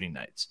bad shooting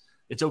nights.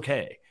 It's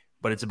okay,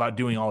 but it's about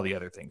doing all the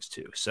other things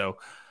too. So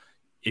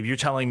if you're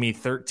telling me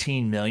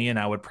 13 million,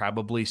 I would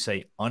probably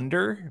say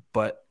under,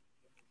 but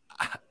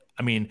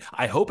I mean,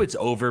 I hope it's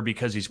over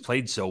because he's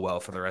played so well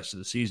for the rest of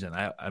the season.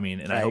 I mean,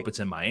 and I hope it's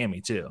in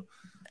Miami too.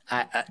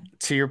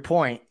 To your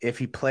point, if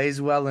he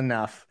plays well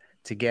enough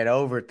to get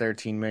over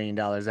 $13 million,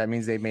 that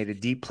means they made a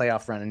deep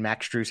playoff run, and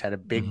Max Strus had a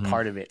big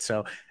part of it.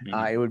 So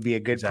it would be a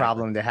good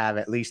problem to have,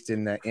 at least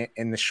in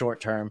the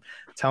short term.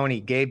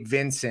 Tony, Gabe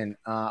Vincent,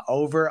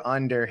 over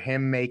under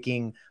him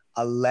making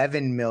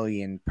 $11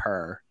 million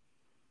per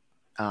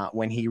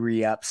when he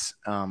re-ups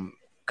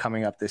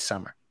coming up this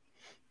summer.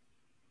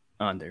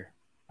 Under.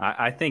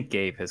 I think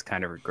Gabe has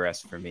kind of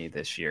regressed for me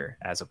this year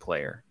as a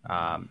player.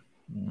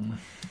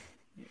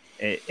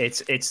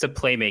 It's the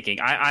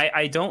playmaking.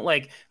 I don't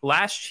like.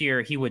 Last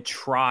year he would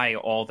try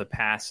all the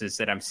passes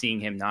that I'm seeing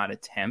him not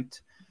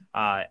attempt.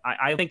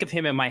 I think of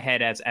him in my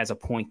head as a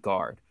point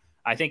guard.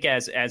 I think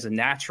as a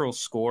natural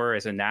scorer,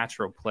 as a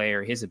natural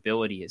player, his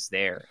ability is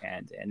there,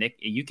 and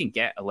you can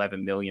get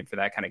 11 million for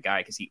that kind of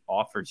guy because he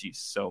offers you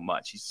so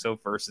much. He's so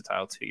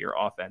versatile to your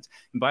offense.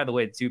 And by the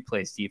way, the dude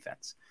plays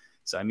defense,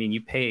 so I mean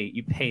you pay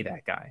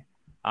that guy.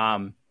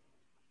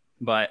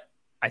 But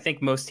I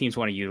think most teams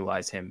want to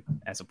utilize him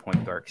as a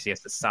point guard because he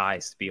has the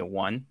size to be a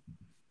 1.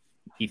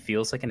 He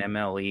feels like an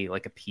MLE,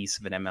 like a piece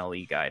of an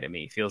MLE guy to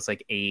me. He feels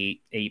like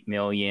 8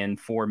 million,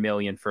 4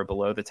 million for a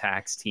below the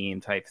tax team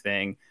type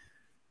thing.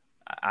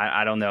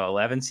 I don't know.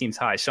 11 seems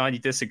high. Sean, you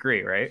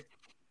disagree, right?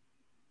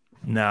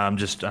 No,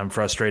 I'm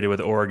frustrated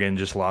with Oregon.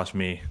 Just lost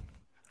me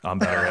on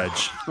Better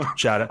Edge.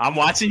 Shout out. I'm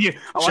watching you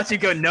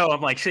go, no.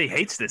 I'm like, she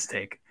hates this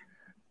take.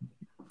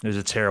 There's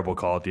a terrible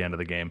call at the end of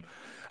the game.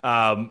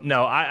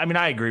 No, I mean,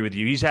 I agree with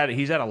you. He's had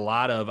a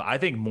lot of, I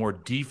think, more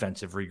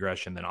defensive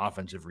regression than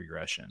offensive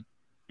regression.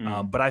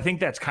 But I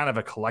think that's kind of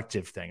a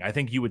collective thing. I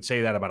think you would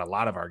say that about a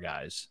lot of our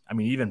guys. I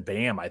mean, even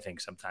Bam, I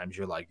think sometimes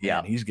you're like,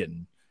 man, he's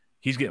getting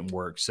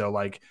work. So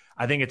like,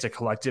 I think it's a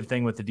collective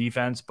thing with the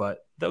defense, but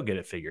they'll get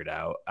it figured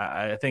out.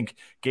 I think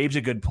Gabe's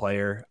a good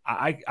player.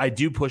 I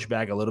do push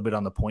back a little bit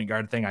on the point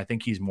guard thing. I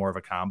think he's more of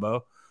a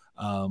combo.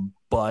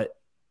 But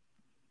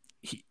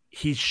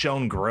he's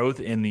shown growth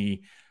in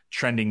the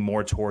trending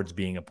more towards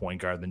being a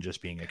point guard than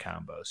just being a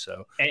combo.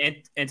 So,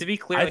 and to be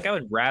clear, I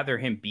would rather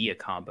him be a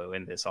combo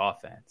in this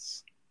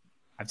offense.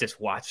 I've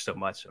just watched so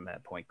much from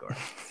that point guard.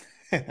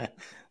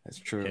 That's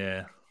true.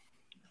 Yeah.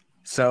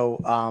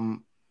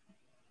 So,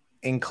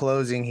 in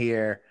closing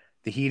here,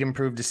 the Heat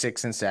improved to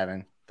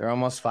 6-7. They're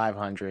almost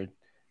 500.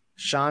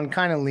 Sean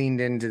kind of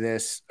leaned into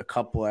this a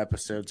couple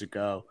episodes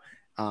ago.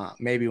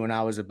 Maybe when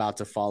I was about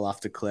to fall off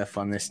the cliff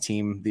on this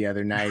team the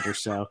other night or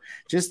so,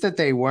 just that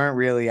they weren't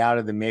really out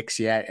of the mix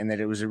yet and that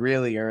it was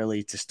really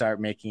early to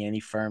start making any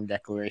firm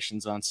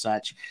declarations on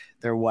such.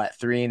 They're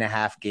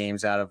 3.5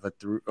 games out of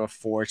a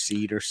 4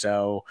 seed or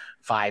so,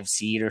 5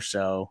 seed or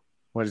so.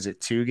 What is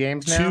it? 2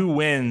 games now? 2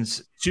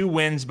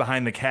 wins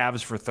behind the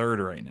Cavs for third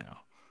right now.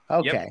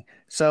 Okay. Yep.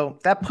 So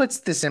that puts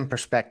this in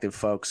perspective,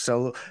 folks.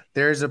 So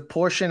there's a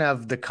portion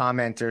of the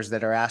commenters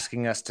that are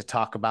asking us to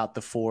talk about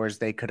the 4s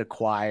they could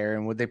acquire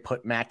and would they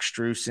put Max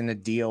Strus in a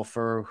deal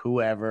for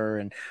whoever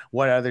and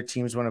what other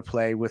teams want to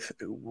play with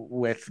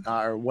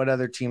or what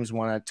other teams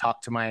want to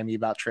talk to Miami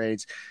about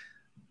trades.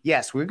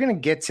 Yes, we're going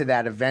to get to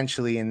that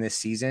eventually in this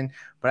season,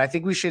 but I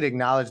think we should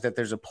acknowledge that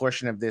there's a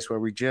portion of this where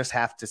we just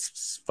have to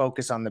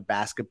focus on the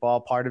basketball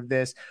part of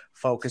this,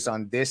 focus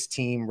on this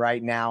team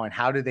right now and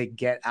how do they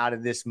get out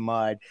of this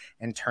mud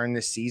and turn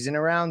the season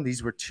around.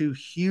 These were 2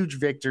 huge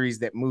victories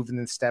that moved in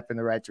the step in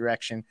the right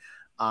direction.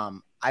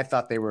 I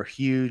thought they were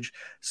huge.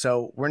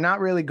 So we're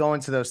not really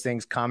going to those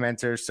things,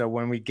 commenters. So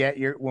when we go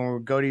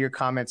to your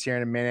comments here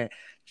in a minute,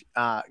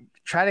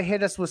 try to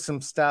hit us with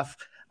some stuff.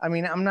 I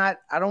mean, I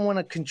don't want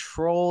to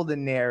control the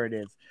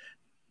narrative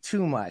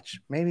too much,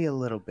 maybe a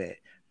little bit,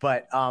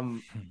 but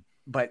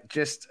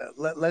just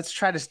let's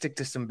try to stick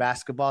to some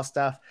basketball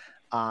stuff.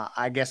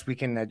 I guess we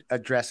can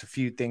address a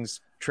few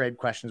things, trade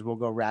questions. We'll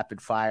go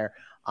rapid fire.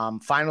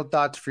 Final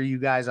thoughts for you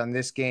guys on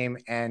this game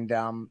and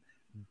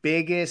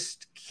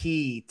biggest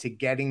key to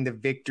getting the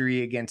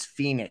victory against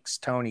Phoenix.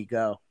 Tony,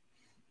 go.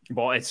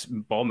 It's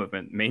ball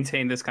movement.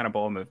 Maintain this kind of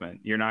ball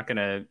movement. You're not going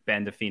to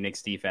bend the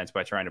Phoenix defense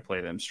by trying to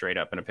play them straight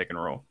up in a pick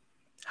and roll.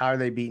 How are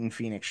they beating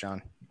Phoenix,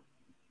 Sean?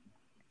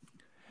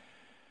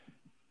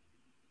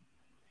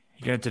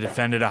 You're going to have to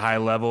defend at a high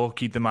level,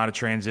 keep them out of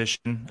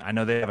transition. I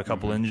know they have a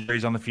couple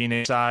injuries on the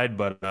Phoenix side,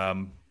 but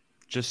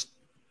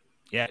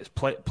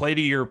play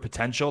to your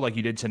potential like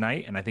you did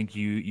tonight, and I think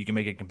you can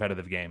make a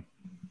competitive game.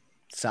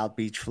 South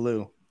Beach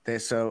flu.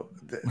 This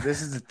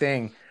is the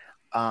thing.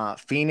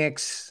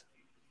 Phoenix,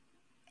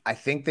 I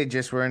think they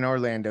just were in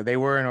Orlando. They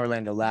were in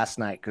Orlando last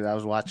night because I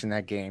was watching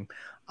that game.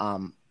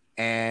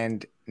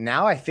 And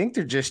now I think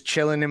they're just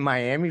chilling in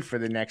Miami for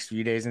the next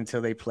few days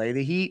until they play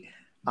the Heat.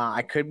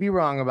 I could be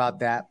wrong about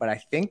that, but I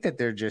think that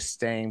they're just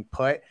staying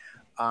put.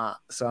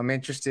 So I'm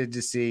interested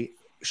to see.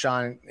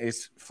 Sean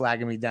is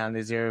flagging me down.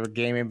 Is there a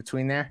game in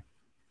between there?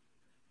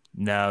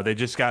 No, they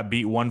just got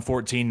beat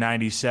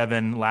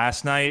 114-97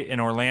 last night in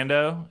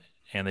Orlando,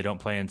 and they don't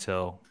play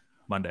until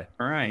Monday.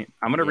 All right.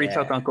 I'm going to reach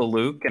out to Uncle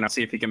Luke, and I'll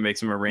see if he can make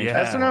some arrangements.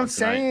 That's what I'm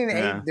saying.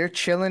 Yeah. Hey, they're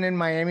chilling in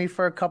Miami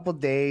for a couple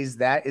days.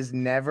 That is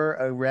never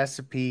a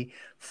recipe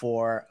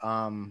for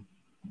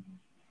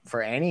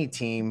any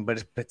team,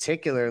 but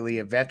particularly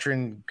a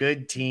veteran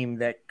good team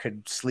that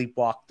could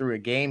sleepwalk through a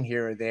game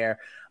here or there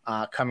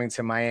coming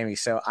to Miami.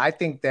 So I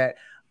think that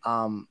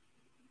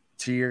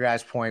to your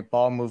guys' point,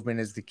 ball movement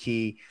is the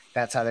key.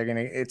 That's how they're going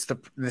to – it's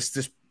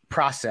this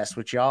process,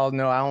 which y'all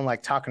know I don't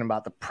like talking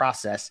about the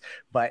process,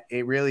 but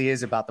it really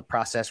is about the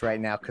process right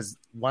now, because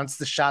once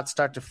the shots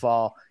start to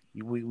fall,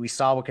 we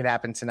saw what could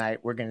happen tonight.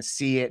 We're going to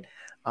see it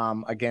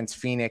against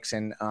Phoenix,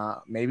 and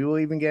maybe we'll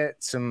even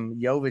get some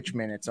Jovic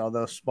minutes,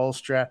 although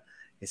Spoelstra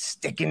is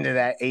sticking to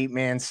that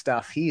 8-man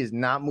stuff. He is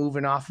not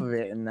moving off of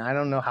it, and I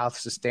don't know how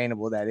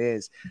sustainable that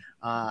is.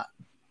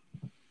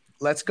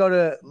 Let's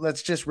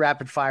just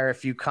rapid fire a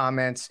few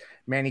comments.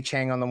 Manny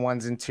Chang on the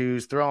 1s and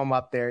 2s, throw them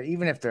up there,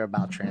 even if they're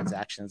about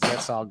transactions.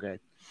 That's all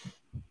good.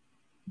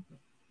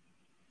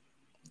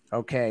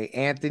 Okay.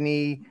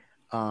 Anthony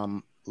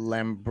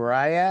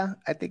Lambraya,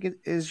 I think it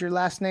is your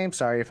last name.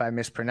 Sorry if I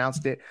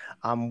mispronounced it.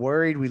 I'm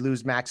worried we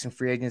lose Max in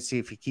free agency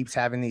if he keeps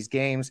having these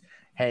games.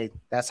 Hey,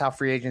 that's how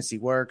free agency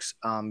works.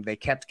 They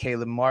kept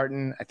Caleb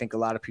Martin. I think a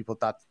lot of people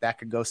thought that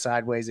could go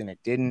sideways, and it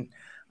didn't.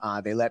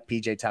 They let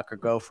PJ Tucker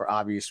go for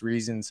obvious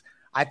reasons.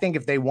 I think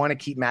if they want to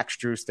keep Max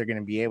Strus, they're going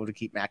to be able to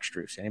keep Max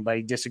Strus.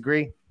 Anybody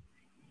disagree?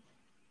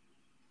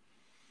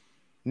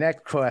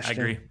 Next question. I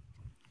agree.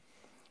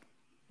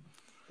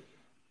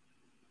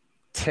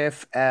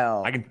 Tiff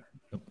L.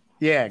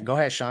 Yeah, go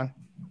ahead, Sean.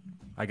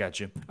 I got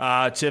you.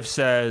 Tiff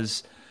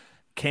says,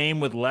 came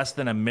with less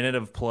than a minute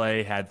of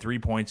play, had 3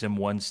 points and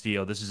 1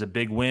 steal. This is a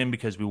big win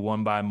because we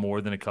won by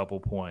more than a couple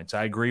points.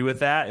 I agree with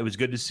that. It was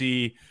good to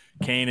see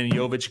Kane and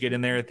Jovic get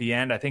in there at the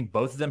end. I think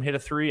both of them hit a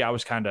 3. I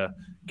was kind of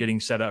getting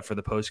set up for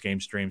the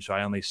post-game stream, so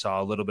I only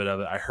saw a little bit of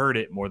it. I heard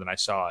it more than I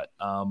saw it.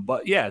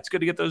 But, yeah, it's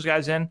good to get those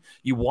guys in.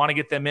 You want to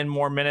get them in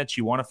more minutes.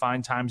 You want to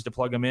find times to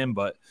plug them in.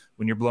 But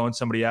when you're blowing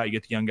somebody out, you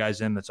get the young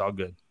guys in. That's all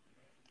good.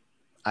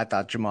 I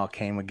thought Jamal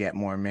Kane would get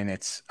more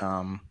minutes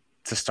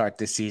to start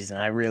this season.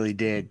 I really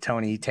did.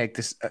 Tony, you take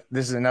this.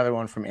 This is another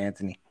one from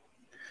Anthony.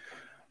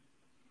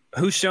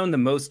 Who's shown the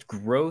most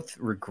growth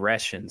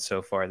regression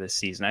so far this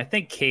season? I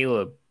think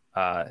Caleb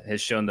has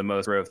shown the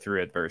most growth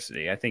through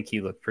adversity. I think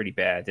he looked pretty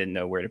bad, didn't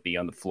know where to be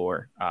on the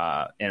floor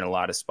in a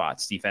lot of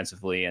spots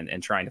defensively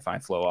and trying to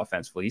find flow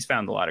offensively. He's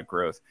found a lot of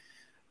growth.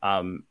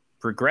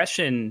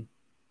 Regression,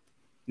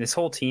 this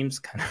whole team's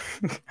kind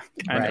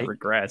of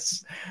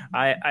regress.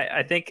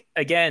 I think,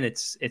 again,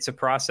 it's a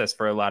process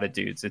for a lot of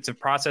dudes. It's a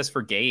process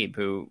for Gabe,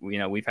 who,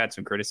 we've had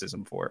some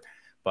criticism for,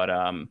 but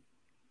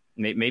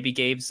maybe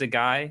Gabe's the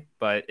guy,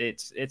 but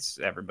it's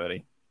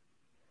everybody.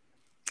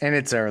 And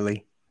it's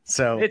early.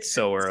 So it's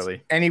so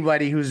early.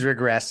 Anybody who's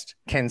regressed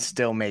can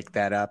still make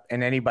that up,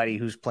 and anybody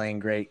who's playing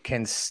great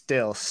can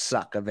still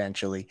suck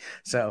eventually.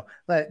 So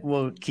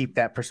we'll keep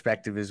that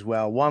perspective as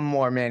well. One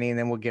more, Manny, and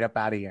then we'll get up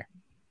out of here.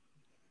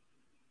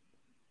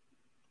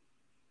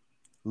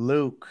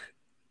 Luke,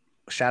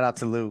 shout out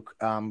to Luke.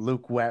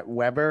 Luke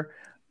Weber.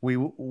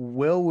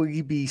 Will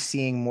we be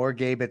seeing more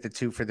Gabe at the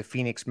 2 for the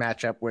Phoenix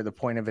matchup where the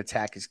point of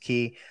attack is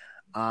key?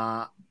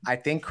 I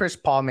think Chris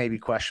Paul may be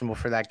questionable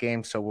for that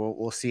game, so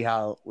we'll see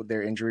how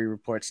their injury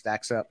report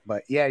stacks up.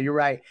 But yeah, you're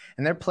right,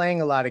 and they're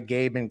playing a lot of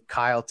Gabe and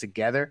Kyle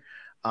together.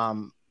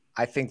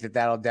 I think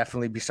that'll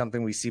definitely be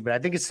something we see, but I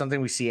think it's something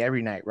we see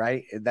every night,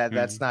 right?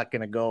 That's not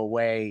going to go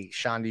away.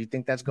 Sean, do you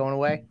think that's going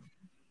away?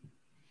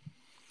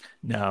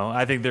 No,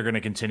 I think they're going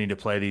to continue to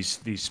play these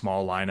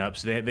small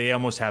lineups. They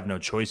almost have no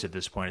choice at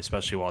this point,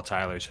 especially while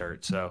Tyler's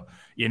hurt. So,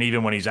 and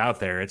even when he's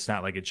out there, it's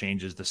not like it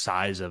changes the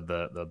size of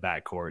the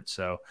backcourt.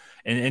 So,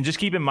 and just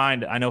keep in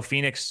mind, I know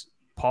Phoenix,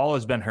 Paul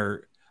has been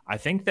hurt. I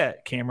think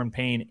that Cameron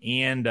Payne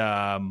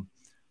and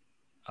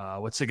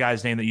what's the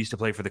guy's name that used to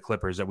play for the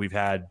Clippers that we've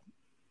had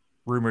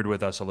rumored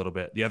with us a little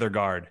bit? The other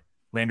guard,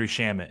 Landry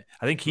Shamet.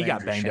 I think he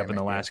got banged up in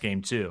the last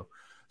game too.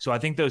 So I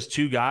think those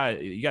 2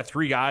 guys, you got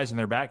 3 guys in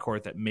their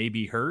backcourt that may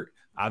be hurt.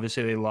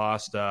 Obviously, they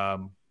lost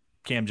Cam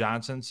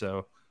Johnson,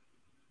 so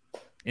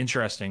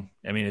interesting.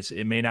 I mean,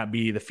 it may not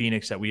be the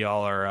Phoenix that we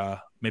all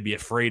are maybe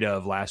afraid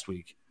of last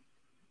week.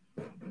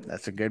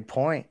 That's a good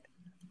point.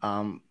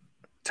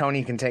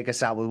 Tony can take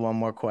us out with one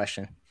more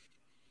question.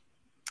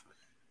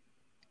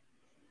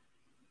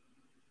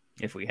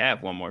 If we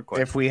have one more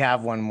question. If we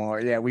have one more,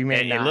 yeah, we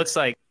may. It looks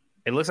like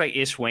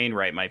Ish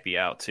Wainwright might be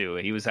out too.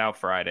 He was out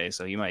Friday,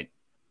 so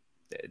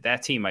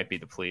that team might be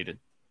depleted.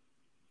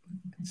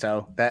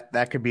 So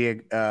that could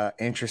be a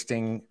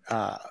interesting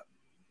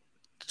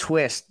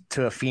twist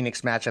to a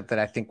Phoenix matchup that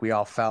I think we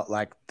all felt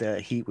like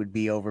the Heat would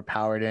be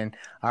overpowered in.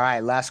 All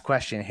right, last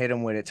question. Hit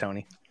him with it,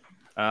 Tony.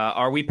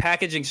 Are we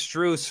packaging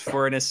Strus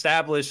for an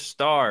established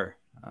star?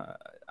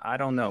 I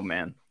don't know,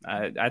 man.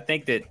 I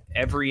think that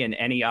every and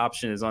any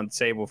option is on the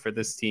table for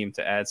this team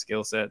to add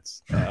skill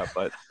sets.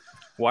 But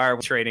why are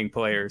we trading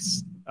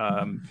players?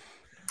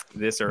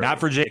 this early. Not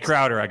for Jay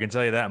Crowder, I can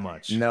tell you that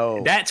much.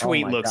 No. That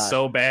tweet looks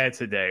so bad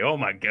today. Oh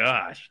my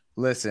gosh.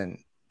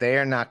 Listen, they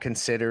are not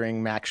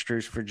considering Max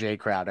Strus for Jay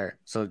Crowder.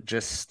 So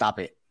just stop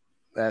it.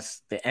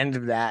 That's the end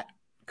of that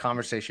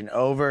conversation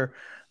over.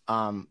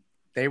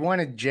 They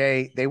want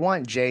Jay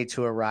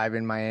to arrive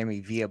in Miami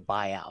via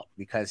buyout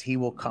because he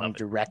will come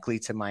directly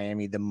to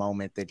Miami the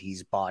moment that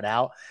he's bought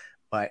out.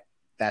 But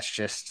that's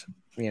just,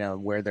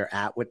 where they're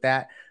at with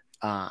that.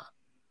 I'll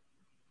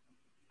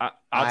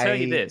tell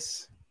you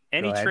this.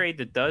 Any trade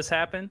that does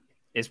happen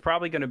is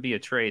probably going to be a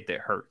trade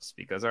that hurts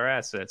because our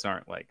assets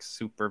aren't like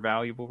super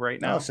valuable right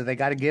now. No, so they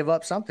got to give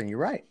up something. You're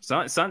right.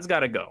 Sun's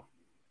got to go.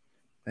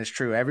 That's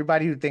true.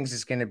 Everybody who thinks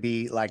it's going to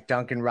be like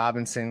Duncan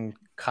Robinson,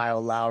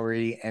 Kyle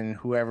Lowry, and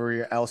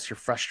whoever else you're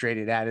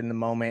frustrated at in the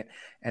moment,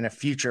 and a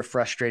future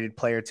frustrated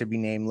player to be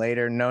named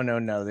later.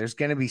 No. There's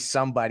going to be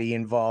somebody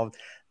involved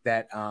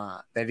that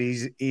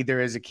he's either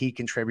as a key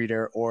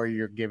contributor or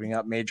you're giving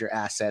up major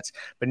assets.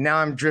 But now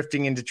I'm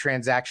drifting into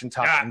transaction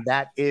talk, and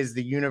that is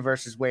the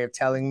universe's way of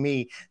telling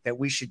me that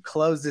we should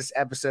close this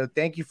episode.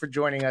 Thank you for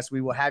joining us.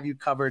 We will have you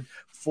covered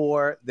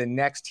for the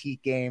next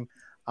Heat game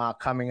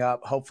coming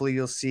up. Hopefully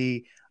you'll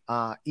see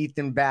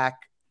Ethan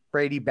back,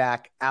 Brady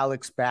back,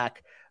 Alex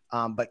back.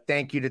 But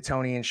thank you to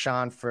Tony and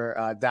Sean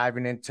for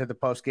diving into the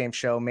post-game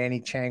show. Manny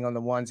Chang on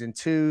the 1s and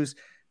 2s.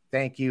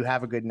 Thank you.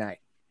 Have a good night.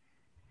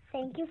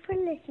 Thank you for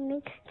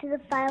listening to the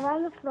Five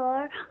on the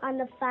Floor on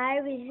the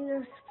Five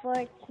Regional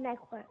Sports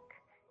Network.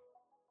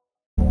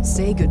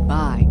 Say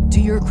goodbye to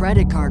your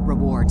credit card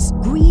rewards.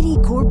 Greedy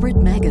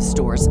corporate mega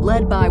stores,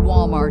 led by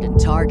Walmart and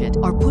Target,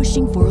 are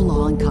pushing for a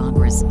law in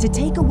Congress to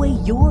take away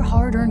your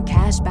hard-earned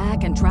cash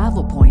back and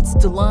travel points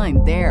to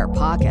line their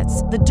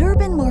pockets. The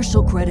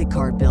Durbin-Marshall credit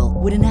card bill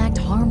would enact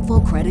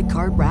harmful credit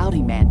card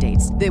routing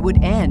mandates that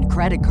would end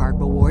credit card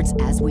rewards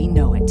as we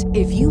know it.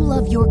 If you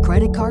love your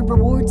credit card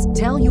rewards,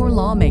 tell your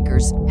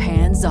lawmakers,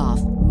 hands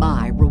off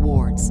my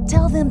rewards.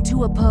 Tell them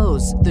to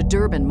oppose the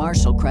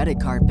Durbin-Marshall credit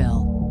card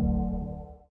bill.